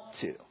want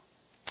to.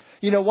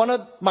 You know, one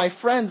of my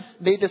friends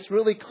made this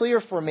really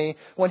clear for me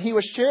when he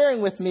was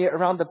sharing with me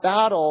around the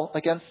battle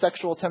against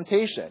sexual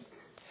temptation.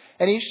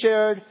 And he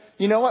shared,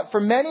 you know what,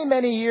 for many,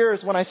 many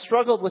years when I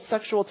struggled with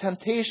sexual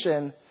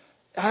temptation,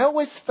 I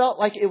always felt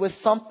like it was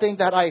something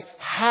that I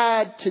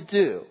had to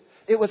do.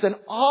 It was an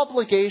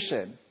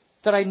obligation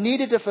that I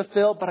needed to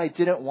fulfill, but I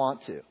didn't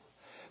want to.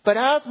 But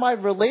as my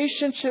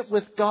relationship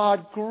with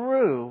God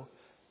grew,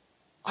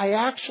 I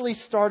actually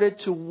started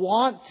to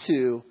want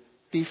to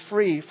be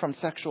free from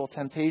sexual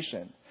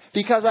temptation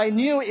because I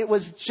knew it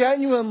was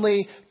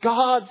genuinely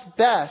God's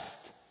best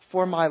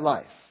for my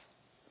life.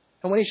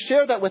 And when he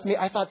shared that with me,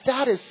 I thought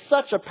that is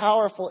such a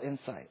powerful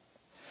insight.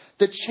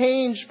 The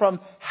change from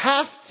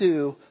have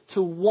to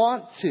to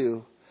want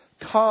to,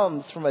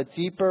 comes from a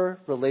deeper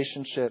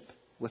relationship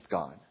with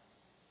God.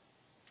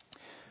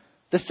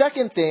 The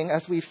second thing,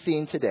 as we've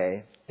seen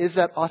today, is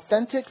that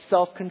authentic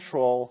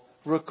self-control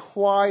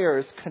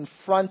requires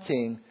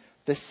confronting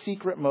the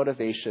secret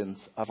motivations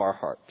of our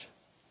heart,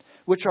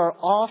 which are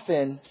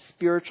often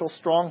spiritual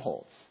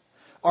strongholds.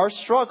 Our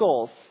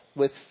struggles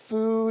with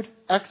food,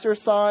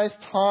 exercise,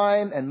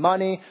 time and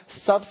money,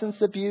 substance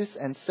abuse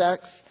and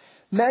sex,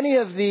 many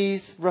of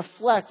these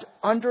reflect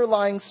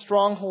underlying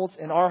strongholds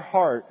in our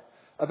heart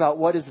about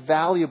what is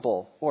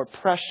valuable or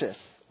precious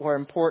or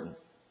important.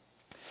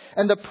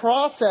 And the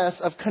process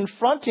of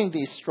confronting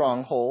these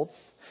strongholds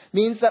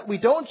means that we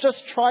don't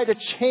just try to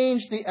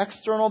change the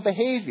external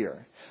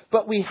behavior,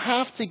 but we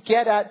have to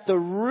get at the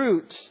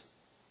root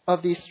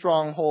of these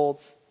strongholds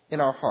in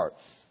our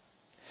hearts.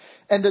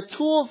 And the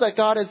tools that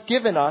God has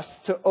given us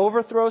to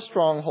overthrow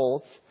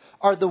strongholds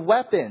are the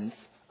weapons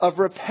of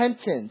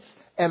repentance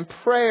and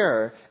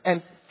prayer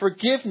and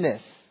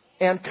forgiveness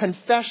and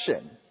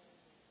confession.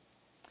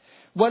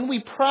 When we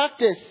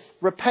practice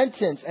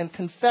repentance and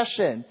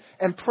confession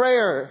and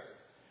prayer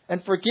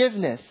and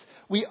forgiveness,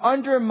 we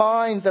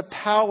undermine the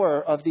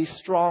power of these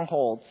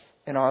strongholds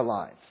in our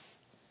lives.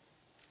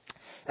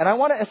 And I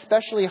want to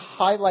especially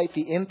highlight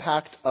the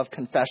impact of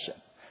confession,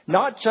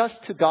 not just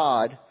to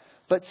God,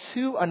 but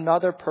to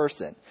another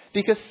person.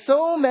 Because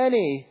so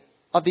many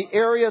of the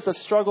areas of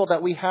struggle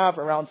that we have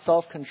around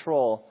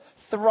self-control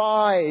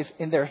thrive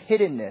in their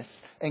hiddenness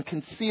and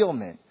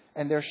concealment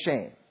and their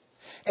shame.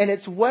 And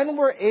it's when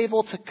we're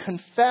able to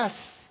confess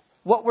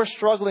what we're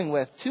struggling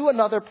with to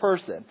another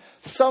person,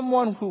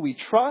 someone who we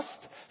trust,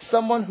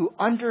 someone who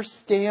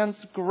understands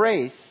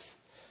grace,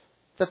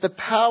 that the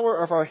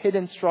power of our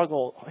hidden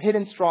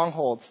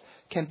strongholds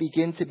can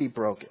begin to be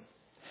broken.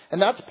 And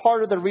that's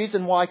part of the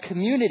reason why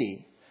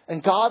community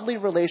and godly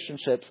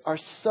relationships are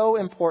so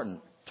important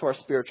to our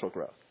spiritual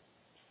growth.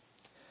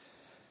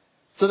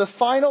 So the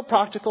final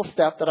practical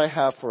step that I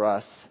have for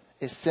us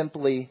is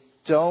simply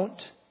don't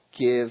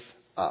give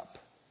up.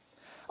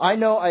 I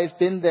know I've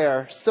been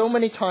there so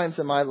many times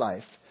in my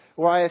life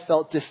where I have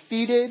felt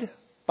defeated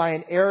by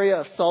an area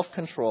of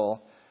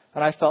self-control,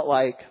 and I felt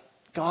like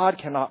God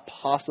cannot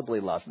possibly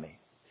love me.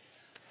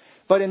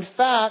 But in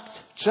fact,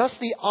 just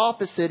the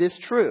opposite is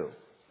true.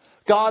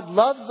 God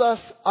loves us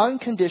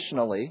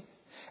unconditionally,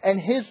 and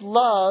His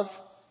love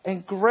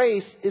and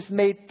grace is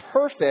made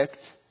perfect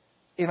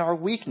in our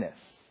weakness.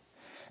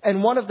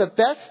 And one of the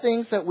best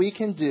things that we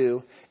can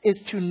do is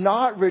to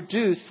not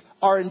reduce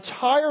our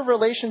entire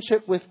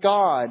relationship with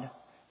God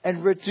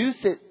and reduce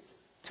it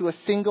to a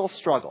single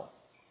struggle.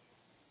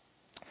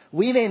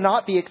 We may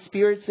not be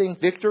experiencing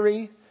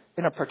victory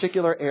in a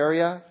particular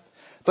area,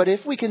 but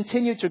if we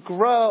continue to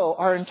grow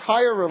our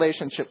entire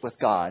relationship with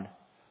God,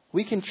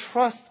 we can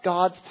trust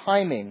God's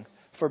timing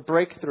for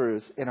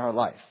breakthroughs in our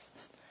life.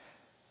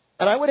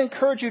 And I would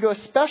encourage you to,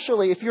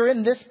 especially if you're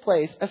in this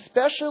place,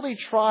 especially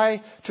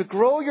try to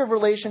grow your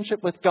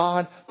relationship with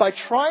God by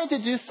trying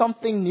to do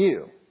something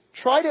new.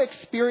 Try to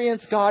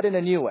experience God in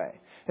a new way.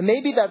 And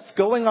maybe that's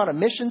going on a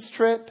missions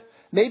trip.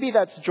 Maybe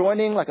that's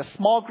joining like a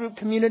small group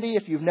community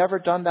if you've never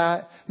done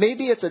that.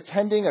 Maybe it's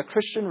attending a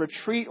Christian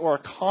retreat or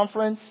a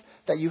conference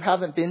that you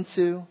haven't been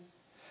to.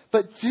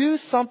 But do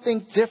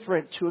something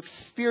different to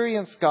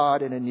experience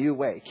God in a new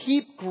way.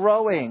 Keep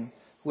growing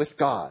with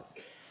God.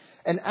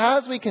 And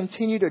as we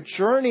continue to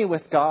journey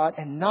with God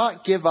and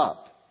not give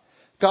up,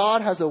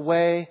 God has a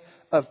way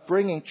of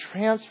bringing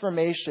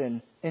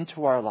transformation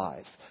into our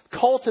lives,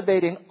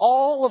 cultivating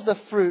all of the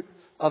fruit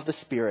of the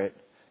Spirit,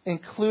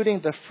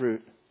 including the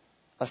fruit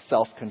of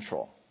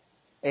self-control.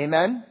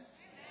 Amen?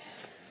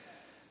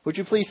 Would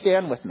you please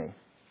stand with me?